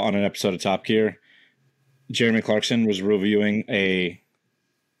ago on an episode of Top Gear, Jeremy Clarkson was reviewing a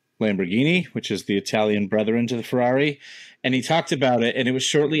Lamborghini, which is the Italian brethren to the Ferrari. And he talked about it, and it was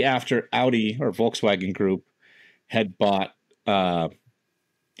shortly after Audi or Volkswagen Group had bought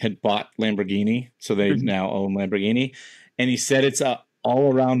Lamborghini. So they now own Lamborghini. And he said it's a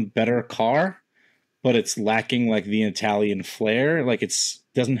all around better car, but it's lacking like the Italian flair. Like it's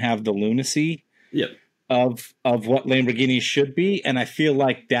doesn't have the lunacy of what Lamborghini should be. And I feel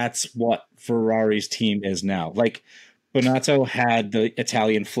like that's what Ferrari's team is now. Like Bonato had the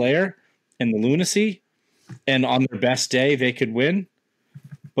Italian flair and the lunacy, and on their best day they could win.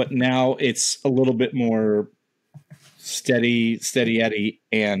 But now it's a little bit more steady Eddie,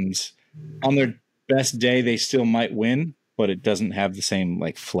 and on their best day they still might win, but it doesn't have the same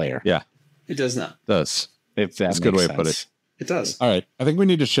like flair. Yeah. It does not. It does. If that's a good way to put it. It does. All right. I think we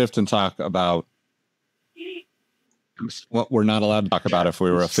need to shift and talk about what we're not allowed to talk about if we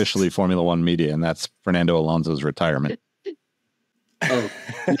were officially Formula One media, and that's Fernando Alonso's retirement. Oh,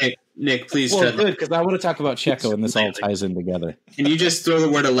 Nick, please. Well, good, because I want to talk about Checo, and this all ties in together. Can you just throw the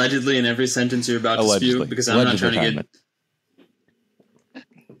word allegedly in every sentence you're about to spew? Because I'm not trying to get.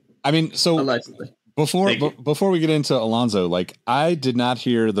 I mean, so allegedly. Before we get into Alonso, like, I did not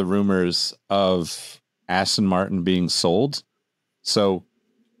hear the rumors of Aston Martin being sold. So,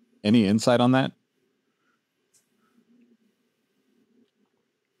 any insight on that?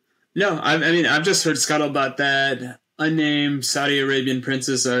 No, I mean, I've just heard scuttlebutt that unnamed Saudi Arabian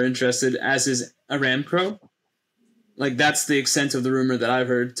princes are interested, as is Aramco. Like, that's the extent of the rumor that I've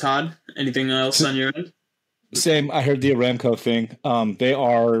heard. Todd, anything else on your end? Same. I heard the Aramco thing. They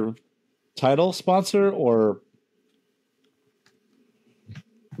are title sponsor, or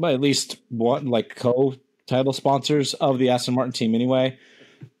at least one, like, co-title sponsors of the Aston Martin team anyway.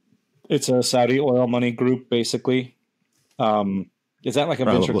 It's a Saudi oil money group, basically. Is that like a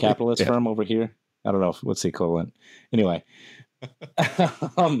venture capitalist firm over here? I don't know. What's the equivalent? Anyway.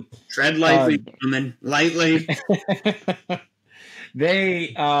 Tread lightly, woman. Lightly.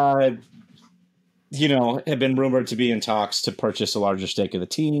 They, have been rumored to be in talks to purchase a larger stake of the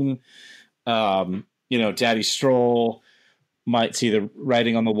team. Daddy Stroll might see the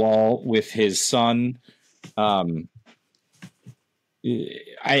writing on the wall with his son. I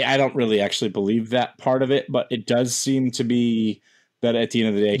don't really actually believe that part of it, but it does seem to be that at the end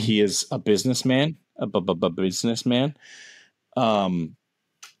of the day, he is a businessman, that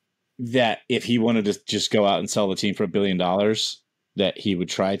if he wanted to just go out and sell the team for $1 billion, that he would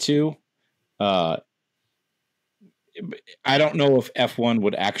try to. I don't know if F1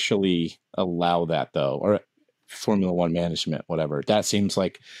 would actually allow that, though, or Formula One management, whatever. That seems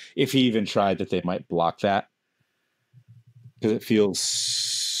like if he even tried, that they might block that, because it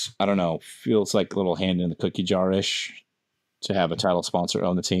feels like a little hand in the cookie jar-ish to have a title sponsor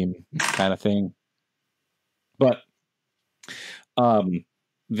own the team kind of thing. But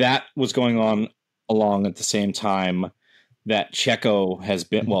that was going on along at the same time that Checo's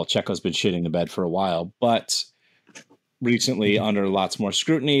been shitting the bed for a while, but recently under lots more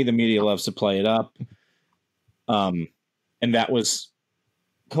scrutiny. The media loves to play it up. And that was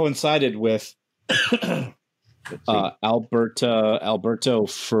coincided with Alberto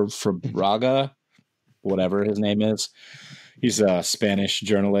for Braga, whatever his name is. He's a Spanish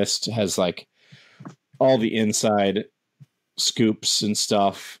journalist, has like all the inside scoops and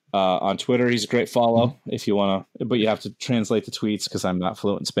stuff on Twitter. He's a great follow if you want to, but you have to translate the tweets because I'm not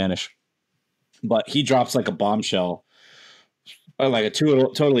fluent in Spanish. But he drops like a bombshell, like a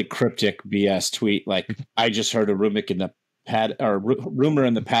totally cryptic BS tweet. Like, I just heard a rumor in the paddock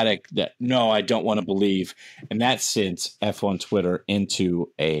that no, I don't want to believe, and that sent F1 Twitter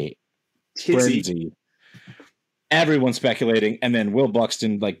into a frenzy. Everyone's speculating, and then Will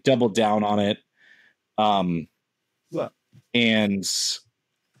Buxton like doubled down on it. And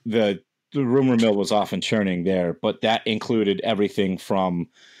the rumor mill was often churning there, but that included everything from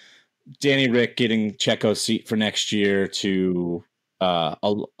Danny Rick getting Checo's seat for next year to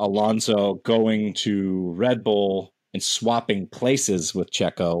Alonso going to Red Bull and swapping places with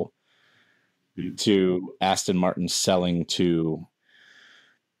Checo, to Aston Martin selling to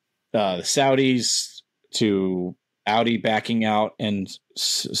the Saudis, to Audi backing out and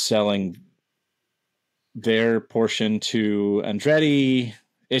selling their portion to Andretti.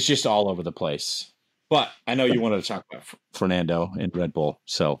 It's just all over the place. But I know you wanted to talk about Fernando and Red Bull.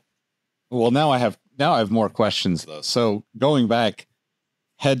 So, well, now I have more questions though. So going back,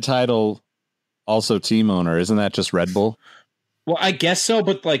 head title, also team owner, isn't that just Red Bull? Well, I guess so,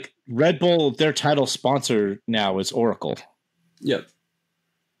 but like Red Bull, their title sponsor now is Oracle. Yep.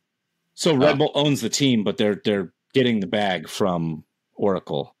 So Red Bull owns the team, but they're getting the bag from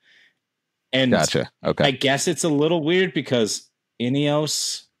Oracle. And gotcha. Okay. I guess it's a little weird because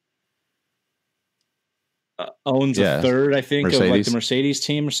Ineos owns a third, I think, Mercedes, of like the Mercedes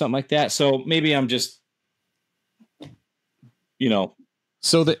team or something like that. So maybe I'm just,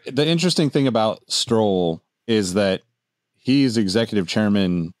 So the interesting thing about Stroll is that he's executive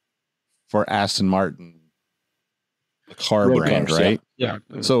chairman for Aston Martin, the car brand, cars, right? Yeah.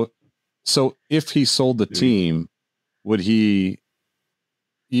 So if he sold the team, would he,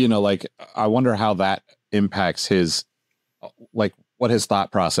 I wonder how that impacts his, like, what his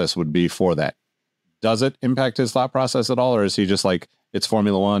thought process would be for that. Does it impact his thought process at all? Or is he just like, it's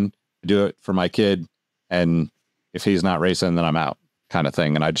Formula One, I do it for my kid, and if he's not racing, then I'm out, kind of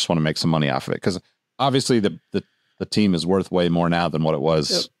thing. And I just want to make some money off of it. Because obviously the team is worth way more now than what it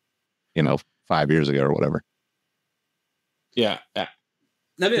was, 5 years ago or whatever. Yeah.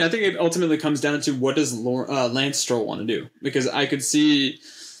 I mean, I think it ultimately comes down to what does Lance Stroll want to do? Because I could see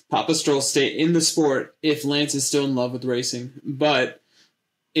Papa Stroll stay in the sport if Lance is still in love with racing. But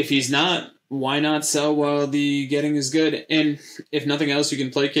if he's not, why not sell while the getting is good? And if nothing else, you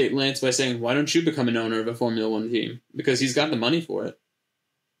can placate Lance by saying, why don't you become an owner of a Formula One team? Because he's got the money for it.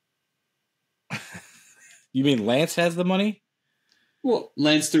 You mean Lance has the money? Well,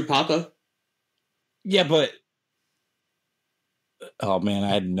 Lance through Papa. Yeah, but oh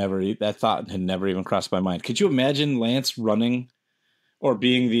man, that thought had never even crossed my mind. Could you imagine Lance running or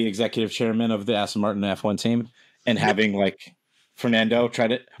being the executive chairman of the Aston Martin F1 team and having like Fernando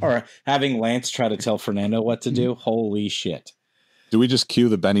having Lance try to tell Fernando what to do? Holy shit. Do we just cue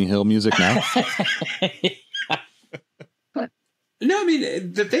the Benny Hill music now? No, I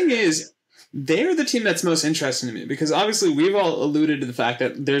mean, the thing is, they're the team that's most interesting to me because obviously we've all alluded to the fact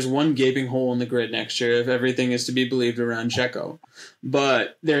that there's one gaping hole in the grid next year if everything is to be believed around Checo.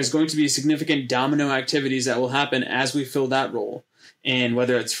 But there's going to be significant domino activities that will happen as we fill that role. And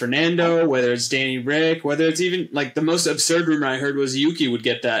whether it's Fernando, whether it's Danny Rick, whether it's even like the most absurd rumor I heard was Yuki would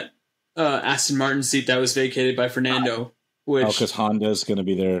get that Aston Martin seat that was vacated by Fernando. Because Honda's going to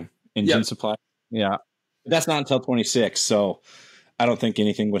be their engine supply. Yeah. That's not until 26, so I don't think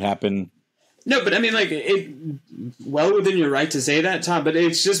anything would happen. No, but I mean, like, it well within your right to say that, Tom, but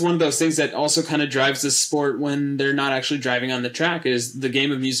it's just one of those things that also kind of drives the sport when they're not actually driving on the track is the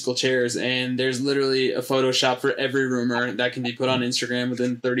game of musical chairs, and there's literally a Photoshop for every rumor that can be put on Instagram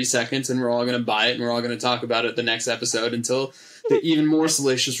within 30 seconds, and we're all going to buy it, and we're all going to talk about it the next episode until the even more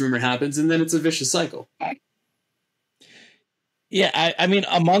salacious rumor happens, and then it's a vicious cycle. Yeah, I mean,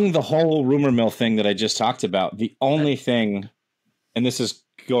 among the whole rumor mill thing that I just talked about, the only thing, and this is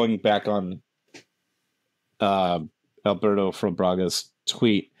going back on Alberto from Braga's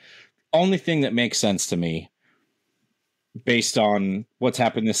tweet, only thing that makes sense to me based on what's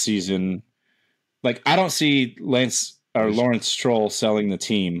happened this season, like I don't see Lawrence Stroll selling the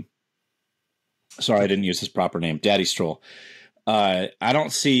team. Sorry, I didn't use his proper name, Daddy Stroll. I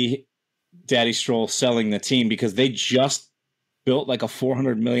don't see Daddy Stroll selling the team because they just built like a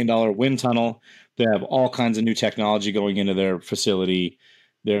 $400 million wind tunnel. They have all kinds of new technology going into their facility.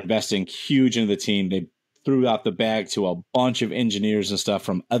 They're investing huge into the team. They threw out the bag to a bunch of engineers and stuff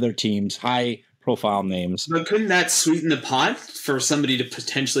from other teams, high profile names. But couldn't that sweeten the pot for somebody to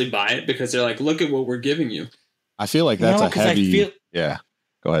potentially buy it because they're like, look at what we're giving you? I feel like that's a heavy. Yeah,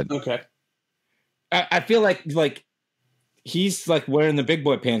 go ahead. Okay. I feel like he's like wearing the big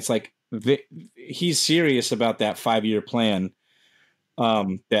boy pants. Like he's serious about that 5-year plan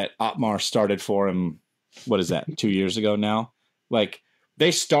that Otmar started for him. What is that? 2 years ago now? Like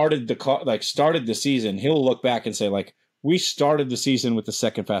they started the season. He'll look back and say like, we started the season with the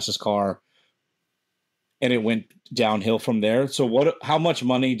second fastest car and it went downhill from there. So how much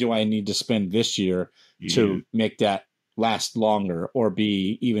money do I need to spend this year to make that last longer or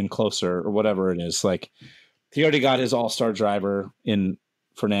be even closer or whatever it is? Like he already got his all-star driver in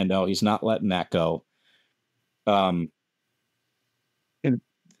Fernando. He's not letting that go. And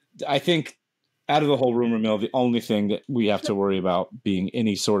I think out of the whole rumor mill, the only thing that we have to worry about being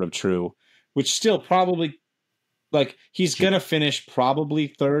any sort of true, which still probably like he's going to finish probably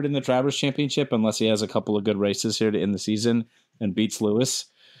third in the Drivers' Championship unless he has a couple of good races here to end the season and beats Lewis.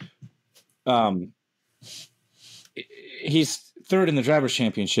 He's third in the Drivers'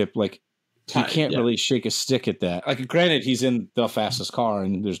 Championship. Like he can't really shake a stick at that. Like granted, he's in the fastest car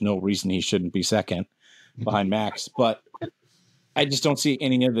and there's no reason he shouldn't be second behind Max, but I just don't see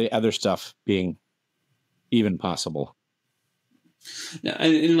any of the other stuff being even possible. Yeah,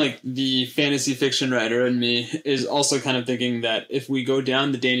 and like the fantasy fiction writer in me is also kind of thinking that if we go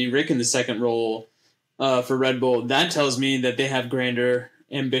down the Danny Rick in the second role for Red Bull, that tells me that they have grander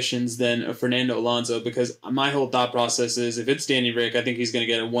ambitions than a Fernando Alonso, because my whole thought process is if it's Danny Rick, I think he's going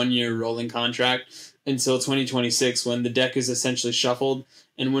to get a 1-year rolling contract until 2026 when the deck is essentially shuffled.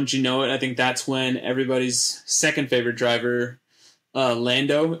 And wouldn't you know it, I think that's when everybody's second favorite driver,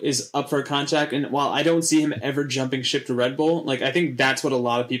 Lando, is up for a contract. And while I don't see him ever jumping ship to Red Bull, like I think that's what a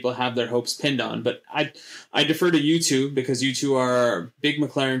lot of people have their hopes pinned on. But I defer to you two because you two are big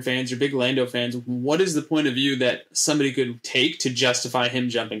McLaren fans, you're big Lando fans. What is the point of view that somebody could take to justify him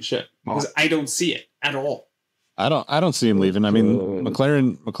jumping ship? Because I don't see it at all. I don't see him leaving. I mean,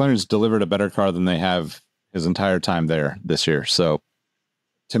 McLaren's delivered a better car than they have his entire time there this year. So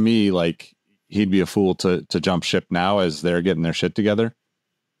to me, like, he'd be a fool to jump ship now as they're getting their shit together.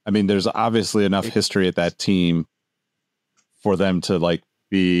 I mean, there's obviously enough history at that team for them to like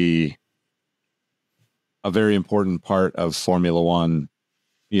be a very important part of Formula One,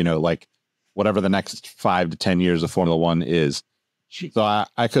 you know, like whatever the next 5 to 10 years of Formula One is. So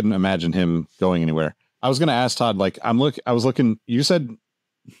I couldn't imagine him going anywhere. I was going to ask Todd, like, I was looking, you said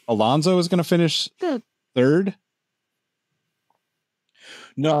Alonso is going to finish third?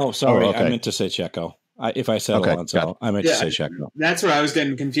 No, sorry. Oh, okay. I meant to say Checo. If I said Alonso, I meant to say Checo. That's where I was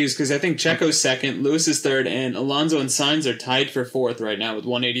getting confused because I think Checo's second, Lewis is third, and Alonso and Sainz are tied for fourth right now with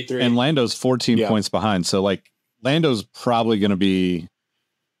 183. And Lando's 14 points behind. So, like, Lando's probably going to be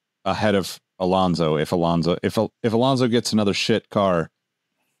ahead of Alonso if Alonso gets another shit car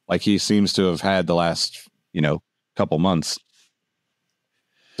like he seems to have had the last, couple months.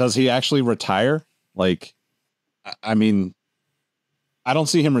 Does he actually retire? Like, I mean, I don't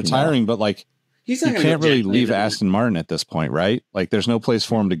see him retiring, but like, he's not you can't really leave Aston Martin at this point, right? Like, there's no place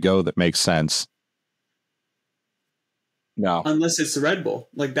for him to go that makes sense. No. Unless it's the Red Bull.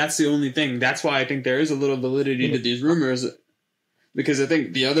 Like, that's the only thing. That's why I think there is a little validity to these rumors. Because I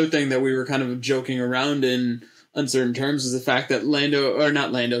think the other thing that we were kind of joking around in uncertain terms is the fact that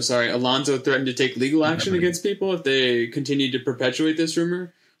Alonso threatened to take legal action against people if they continued to perpetuate this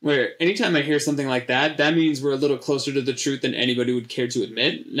rumor. Where anytime I hear something like that, that means we're a little closer to the truth than anybody would care to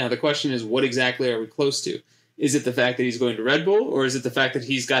admit. Now, the question is, what exactly are we close to? Is it the fact that he's going to Red Bull, or is it the fact that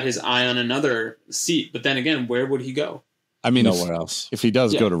he's got his eye on another seat? But then again, where would he go? I mean, nowhere else. If he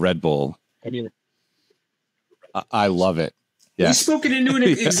does go to Red Bull, I love it. Yeah. We spoke it into an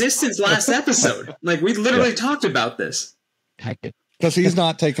existence last episode. Like, we literally talked about this. Because he's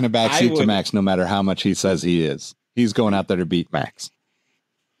not taking a backseat to Max no matter how much he says he is. He's going out there to beat Max.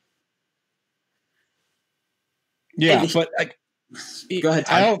 Yeah, but go ahead,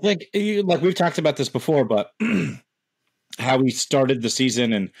 Tom. I don't think we've talked about this before, but how he started the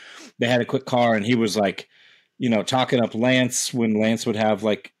season and they had a quick car and he was like, talking up Lance when Lance would have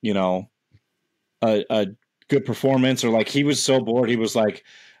like, a good performance, or like he was so bored he was like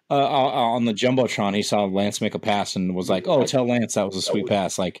on the Jumbotron he saw Lance make a pass and was like, oh, tell Lance that was a sweet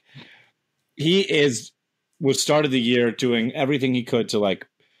pass. Like, was started the year doing everything he could to like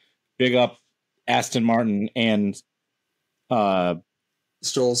big up Aston Martin and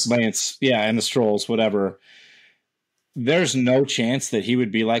Strolls. Lance, and the Strolls, whatever. There's no chance that he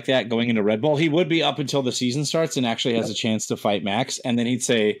would be like that going into Red Bull. He would be up until the season starts and actually has a chance to fight Max, and then he'd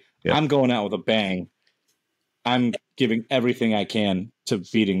say, I'm going out with a bang. I'm giving everything I can to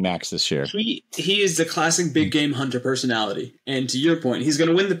beating Max this year. He is the classic big game hunter personality. And to your point, he's going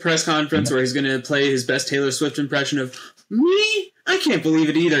to win the press conference where he's going to play his best Taylor Swift impression of, me? I can't believe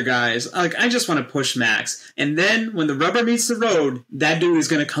it either, guys. Like, I just want to push Max. And then when the rubber meets the road, that dude is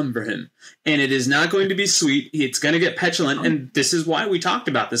going to come for him. And it is not going to be sweet. It's going to get petulant. And this is why we talked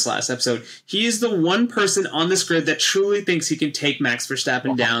about this last episode. He is the one person on this grid that truly thinks he can take Max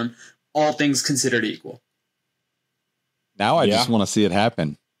Verstappen down, all things considered equal. Now I just want to see it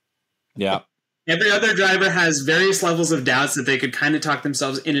happen. Yeah. Every other driver has various levels of doubts that they could kind of talk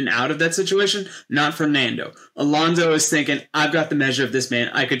themselves in and out of that situation. Not Fernando. Alonso is thinking, I've got the measure of this man.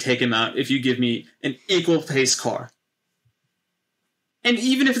 I could take him out if you give me an equal pace car. And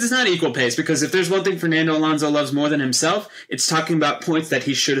even if it's not equal pace, because if there's one thing Fernando Alonso loves more than himself, it's talking about points that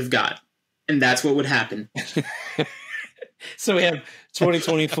he should have got. And that's what would happen. So we have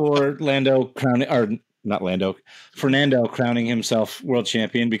 2024 Fernando crowning himself world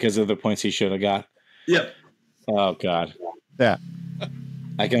champion because of the points he should have got. Yep. Oh, God. Yeah.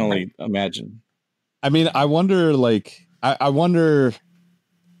 I can only imagine. I mean, I wonder, like, I wonder.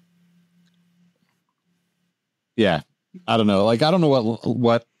 Yeah. I don't know. Like, I don't know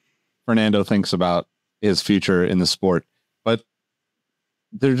what Fernando thinks about his future in the sport, but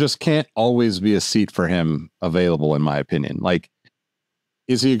there just can't always be a seat for him available, in my opinion. Like,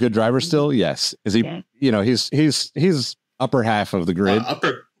 is he a good driver still? Yes. Is he, he's upper half of the grid.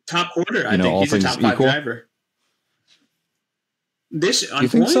 Upper top quarter. I think he's a top 5 driver. This on you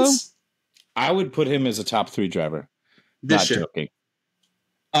think points? So? I would put him as a top 3 driver. This Not year. joking.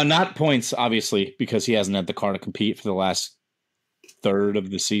 Not points, obviously, because he hasn't had the car to compete for the last third of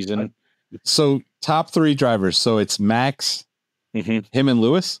the season. So top 3 drivers. So it's Max, him and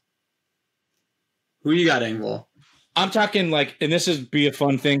Lewis. Who you got, Engvall? I'm talking like, and this would be a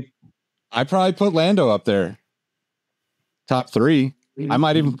fun thing. I'd probably put Lando up there. Top 3. I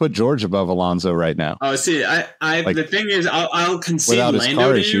might even put George above Alonso right now. Oh, see, like, the thing is, I'll concede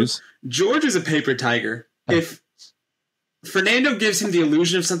Lando to issues. George is a paper tiger. If Fernando gives him the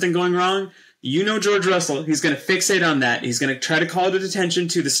illusion of something going wrong, George Russell, he's going to fixate on that. He's going to try to call it attention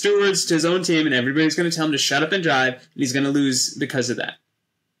to the stewards, to his own team, and everybody's going to tell him to shut up and drive, and he's going to lose because of that.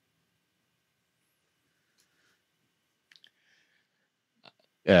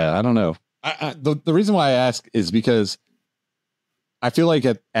 Yeah, I don't know. The reason why I ask is because I feel like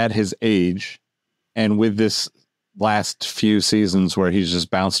at his age and with this last few seasons where he's just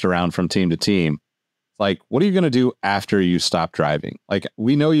bounced around from team to team. Like, what are you going to do after you stop driving? Like,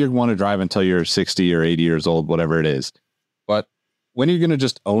 we know you want to drive until you're 60 or 80 years old, whatever it is. But when are you going to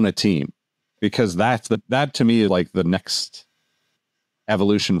just own a team? Because that to me is like the next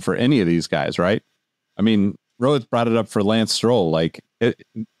evolution for any of these guys, right? I mean, Rohit brought it up for Lance Stroll. Like,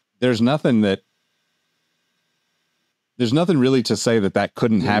 there's nothing really to say that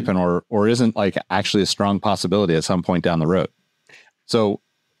couldn't happen or isn't like actually a strong possibility at some point down the road. So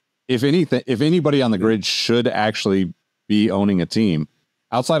if anybody on the grid should actually be owning a team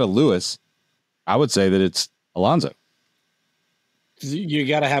outside of Lewis, I would say that it's Alonso. You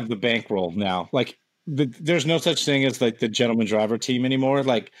got to have the bankroll now. Like, there's no such thing as like the gentleman driver team anymore.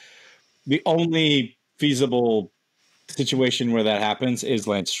 Like, the only feasible situation where that happens is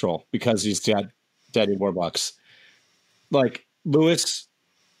Lance Stroll because he's got Daddy Warbucks. Like, Lewis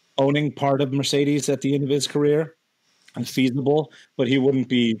owning part of Mercedes at the end of his career is feasible, but he wouldn't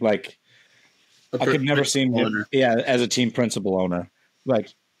be like, I could never see him as a team principal owner. Like,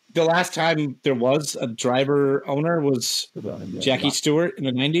 the last time there was a driver owner was Jackie Stewart in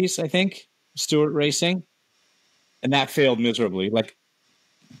the 90s, I think, Stewart Racing, and that failed miserably. Like,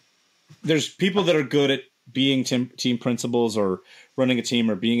 there's people that are good at being team principals or running a team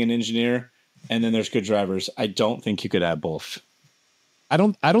or being an engineer, and then there's good drivers. I don't think you could have both. I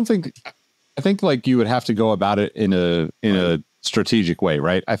think like you would have to go about it in a strategic way,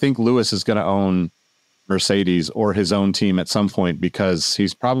 right? I think Lewis is going to own Mercedes or his own team at some point because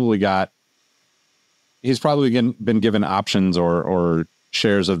he's probably been given options or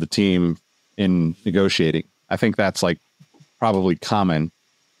shares of the team in negotiating. I think that's like probably common.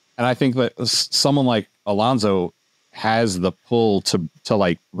 And I think that someone like Alonso has the pull to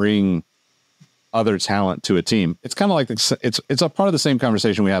like bring other talent to a team. It's kind of like it's a part of the same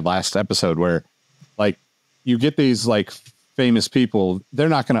conversation we had last episode where like you get these like famous people, they're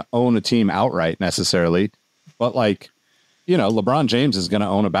not going to own a team outright necessarily, but like, you know, LeBron James is going to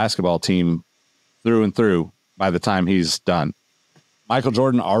own a basketball team through and through by the time he's done. Michael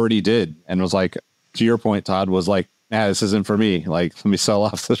Jordan already did and was like, to your point, Todd, was like, nah, this isn't for me. Like, let me sell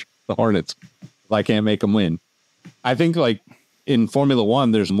off the Hornets. I can't make them win. I think like in Formula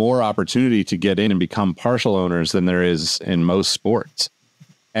One, there's more opportunity to get in and become partial owners than there is in most sports.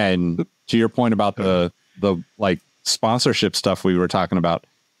 And to your point about the like sponsorship stuff we were talking about,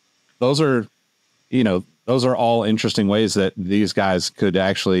 those are all interesting ways that these guys could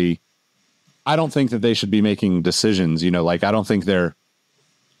actually, I don't think that they should be making decisions, like, I don't think they're,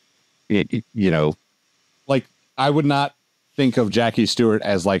 like, I would not think of Jackie Stewart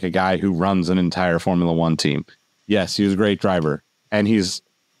as like a guy who runs an entire Formula One team. Yes, he was a great driver and he's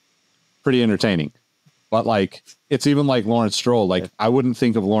pretty entertaining, but like, it's even like Lawrence Stroll. Like, I wouldn't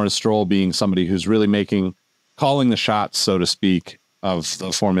think of Lawrence Stroll being somebody who's really calling the shots, so to speak, of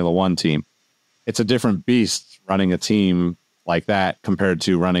the Formula One team. It's a different beast running a team like that compared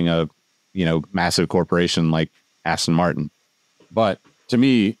to running a, massive corporation like Aston Martin. But to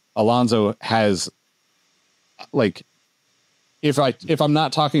me, Alonso has, like, if I'm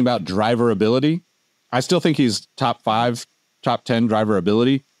not talking about driver ability, I still think he's top 5, top 10 driver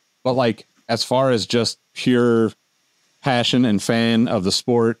ability. But like, as far as just pure passion and fan of the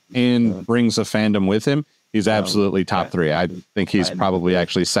sport and brings a fandom with him, he's absolutely top 3. I think he's probably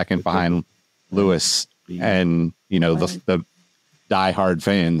actually second behind Lewis and, the diehard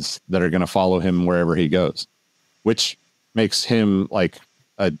fans that are going to follow him wherever he goes, which makes him like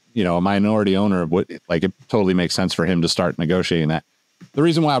a minority owner of what, like, it totally makes sense for him to start negotiating that. The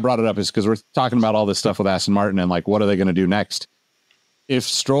reason why I brought it up is because we're talking about all this stuff with Aston Martin and like, what are they going to do next?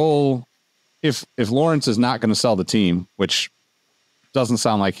 If Lawrence is not going to sell the team, which doesn't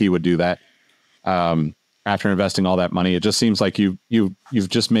sound like he would do that, after investing all that money, it just seems like you've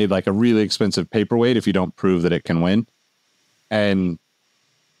just made like a really expensive paperweight if you don't prove that it can win. And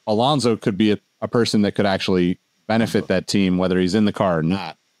Alonso could be a person that could actually benefit that team, whether he's in the car or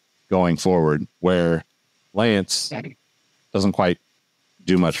not, going forward, where Lance doesn't quite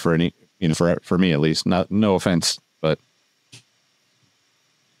do much for any, for me at least. No offense, but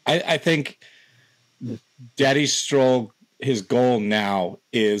I think Daddy Stroll, his goal now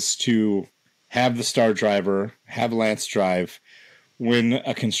is to have the star driver, have Lance drive, win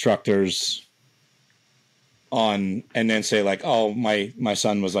a constructors on, and then say like, oh, my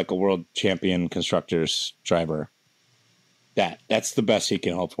son was like a world champion constructors driver. That's the best he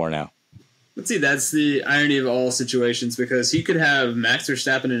can hope for now. Let's see, that's the irony of all situations, because he could have Max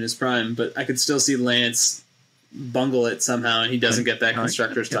Verstappen in his prime, but I could still see Lance bungle it somehow and he doesn't get that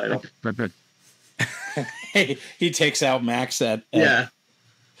constructors title. He takes out Max at yeah.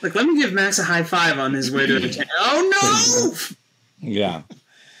 Like, let me give Max a high five on his way to the 10. Oh, no! Yeah.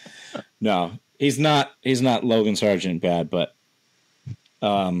 No, he's not Logan Sargent bad, but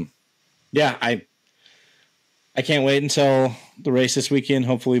yeah, I can't wait until the race this weekend.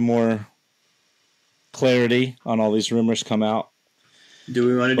 Hopefully more clarity on all these rumors come out. Do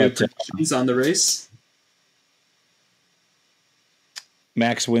we want to do predictions on the race?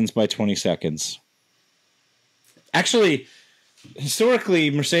 Max wins by 20 seconds. Actually, historically,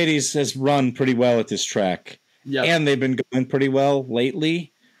 Mercedes has run pretty well at this track. Yep. And they've been going pretty well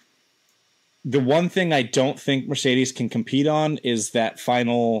lately. The one thing I don't think Mercedes can compete on is that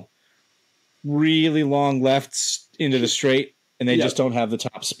final really long left into the straight, and they just don't have the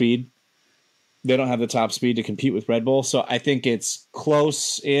top speed. They don't have the top speed to compete with Red Bull. So I think it's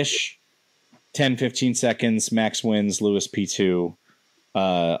close-ish, 10, 15 seconds. Max wins, Lewis P2.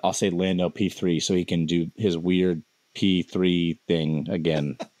 I'll say Lando P3 so he can do his weird P3 thing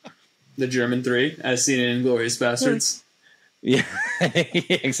again. The German 3, as seen in Inglourious Bastards. Yeah,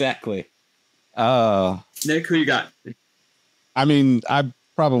 exactly. Nick, who you got? I mean, I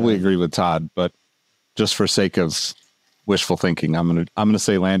probably agree with Todd, but just for sake of wishful thinking, I'm gonna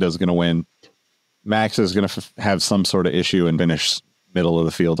say Lando's gonna win. Max is gonna have some sort of issue and finish middle of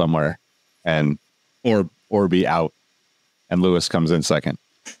the field somewhere, and or be out, and Lewis comes in second.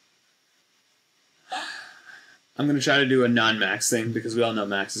 I'm going to try to do a non-Max thing because we all know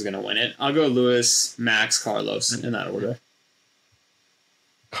Max is going to win it. I'll go Lewis, Max, Carlos in that order.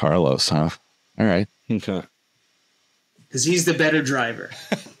 Carlos, huh? All right. Okay. Because he's the better driver.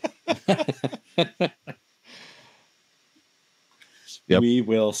 Yep. We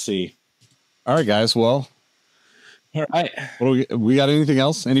will see. All right, guys. Well, all right. What do we got anything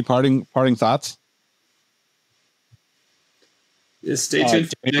else? Any parting thoughts? Just stay tuned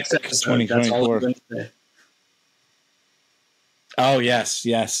for the next episode. That's all I'm going to say. Oh, yes.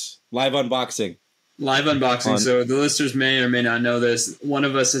 Live unboxing. So the listeners may or may not know this. One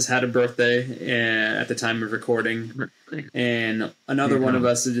of us has had a birthday at the time of recording. And another one of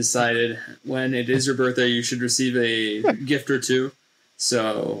us has decided when it is your birthday, you should receive a gift or two.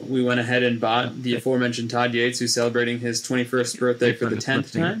 So we went ahead and bought the aforementioned Todd Yates, who's celebrating his 21st birthday for the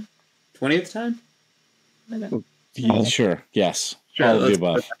 10th time? 20th time? Sure. Yes. All of the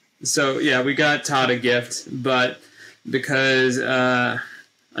above. So, yeah, we got Todd a gift, but because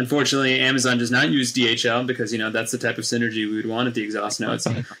unfortunately Amazon does not use DHL because, that's the type of synergy we would want at the exhaust notes,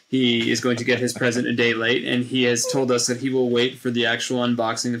 he is going to get his present a day late, and he has told us that he will wait for the actual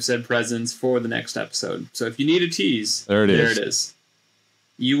unboxing of said presents for the next episode. So if you need a tease, there it is.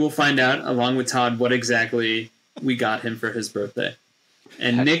 You will find out, along with Todd, what exactly we got him for his birthday.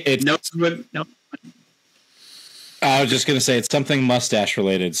 And Nick knows what... No. I was just going to say it's something mustache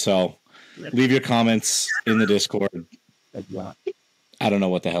related, so leave your comments in the Discord. I don't know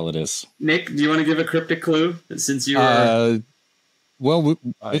what the hell it is. Nick, do you want to give a cryptic clue since you are... Well,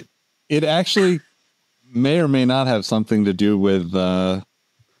 it actually may or may not have something to do with...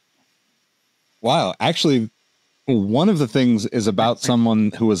 Wow, actually, one of the things is about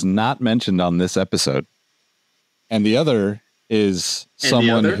someone who was not mentioned on this episode. And the other is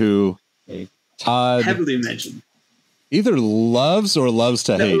someone who Todd... heavily mentioned. Either loves or loves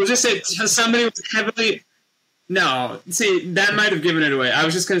to hate. We'll just say somebody was heavily... No, see, that might have given it away. I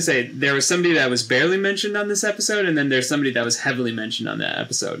was just going to say there was somebody that was barely mentioned on this episode, and then there's somebody that was heavily mentioned on that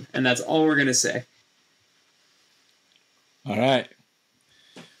episode. And that's all we're going to say. All right.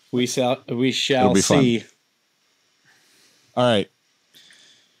 We shall see. Fun. All right.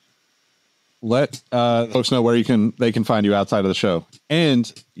 Let folks know where they can find you outside of the show. And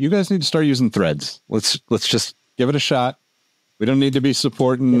you guys need to start using Threads. Let's just give it a shot. We don't need to be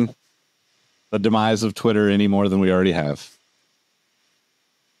supporting the demise of Twitter any more than we already have.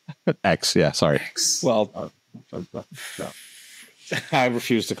 X, yeah, sorry. X. Well, I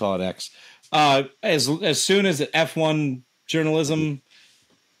refuse to call it X. As soon as the F1 journalism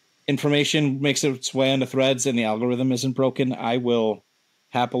information makes its way onto Threads and the algorithm isn't broken, I will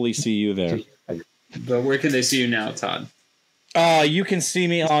happily see you there. But where can they see you now, Todd? You can see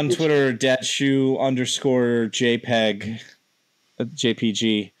me on Twitter, datshoe_JPEG,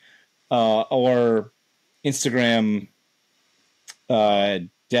 JPG, or Instagram,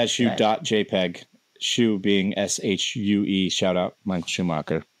 datshoe.jpeg, shoe being SHUE. Shout out Michael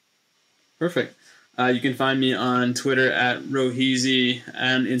Schumacher. Perfect. You can find me on Twitter at Roheezy,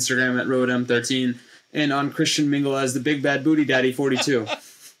 and Instagram at Rodem13, and on Christian Mingle as the Big Bad Booty Daddy 42.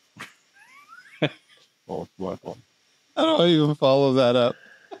 I don't even follow that up.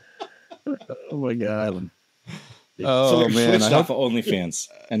 Oh my god! So we switched off of OnlyFans,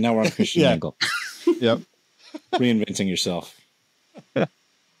 and now we're on Christian Mingle. Yep, reinventing yourself.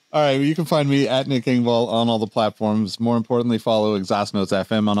 All right, well, you can find me at Nick Engvall on all the platforms. More importantly, follow Exhaust Notes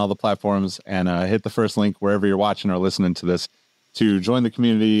FM on all the platforms, and hit the first link wherever you're watching or listening to this to join the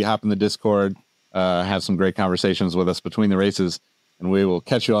community, hop in the Discord, have some great conversations with us between the races, and we will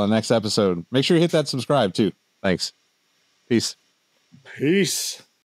catch you on the next episode. Make sure you hit that subscribe too. Thanks. Peace. Peace.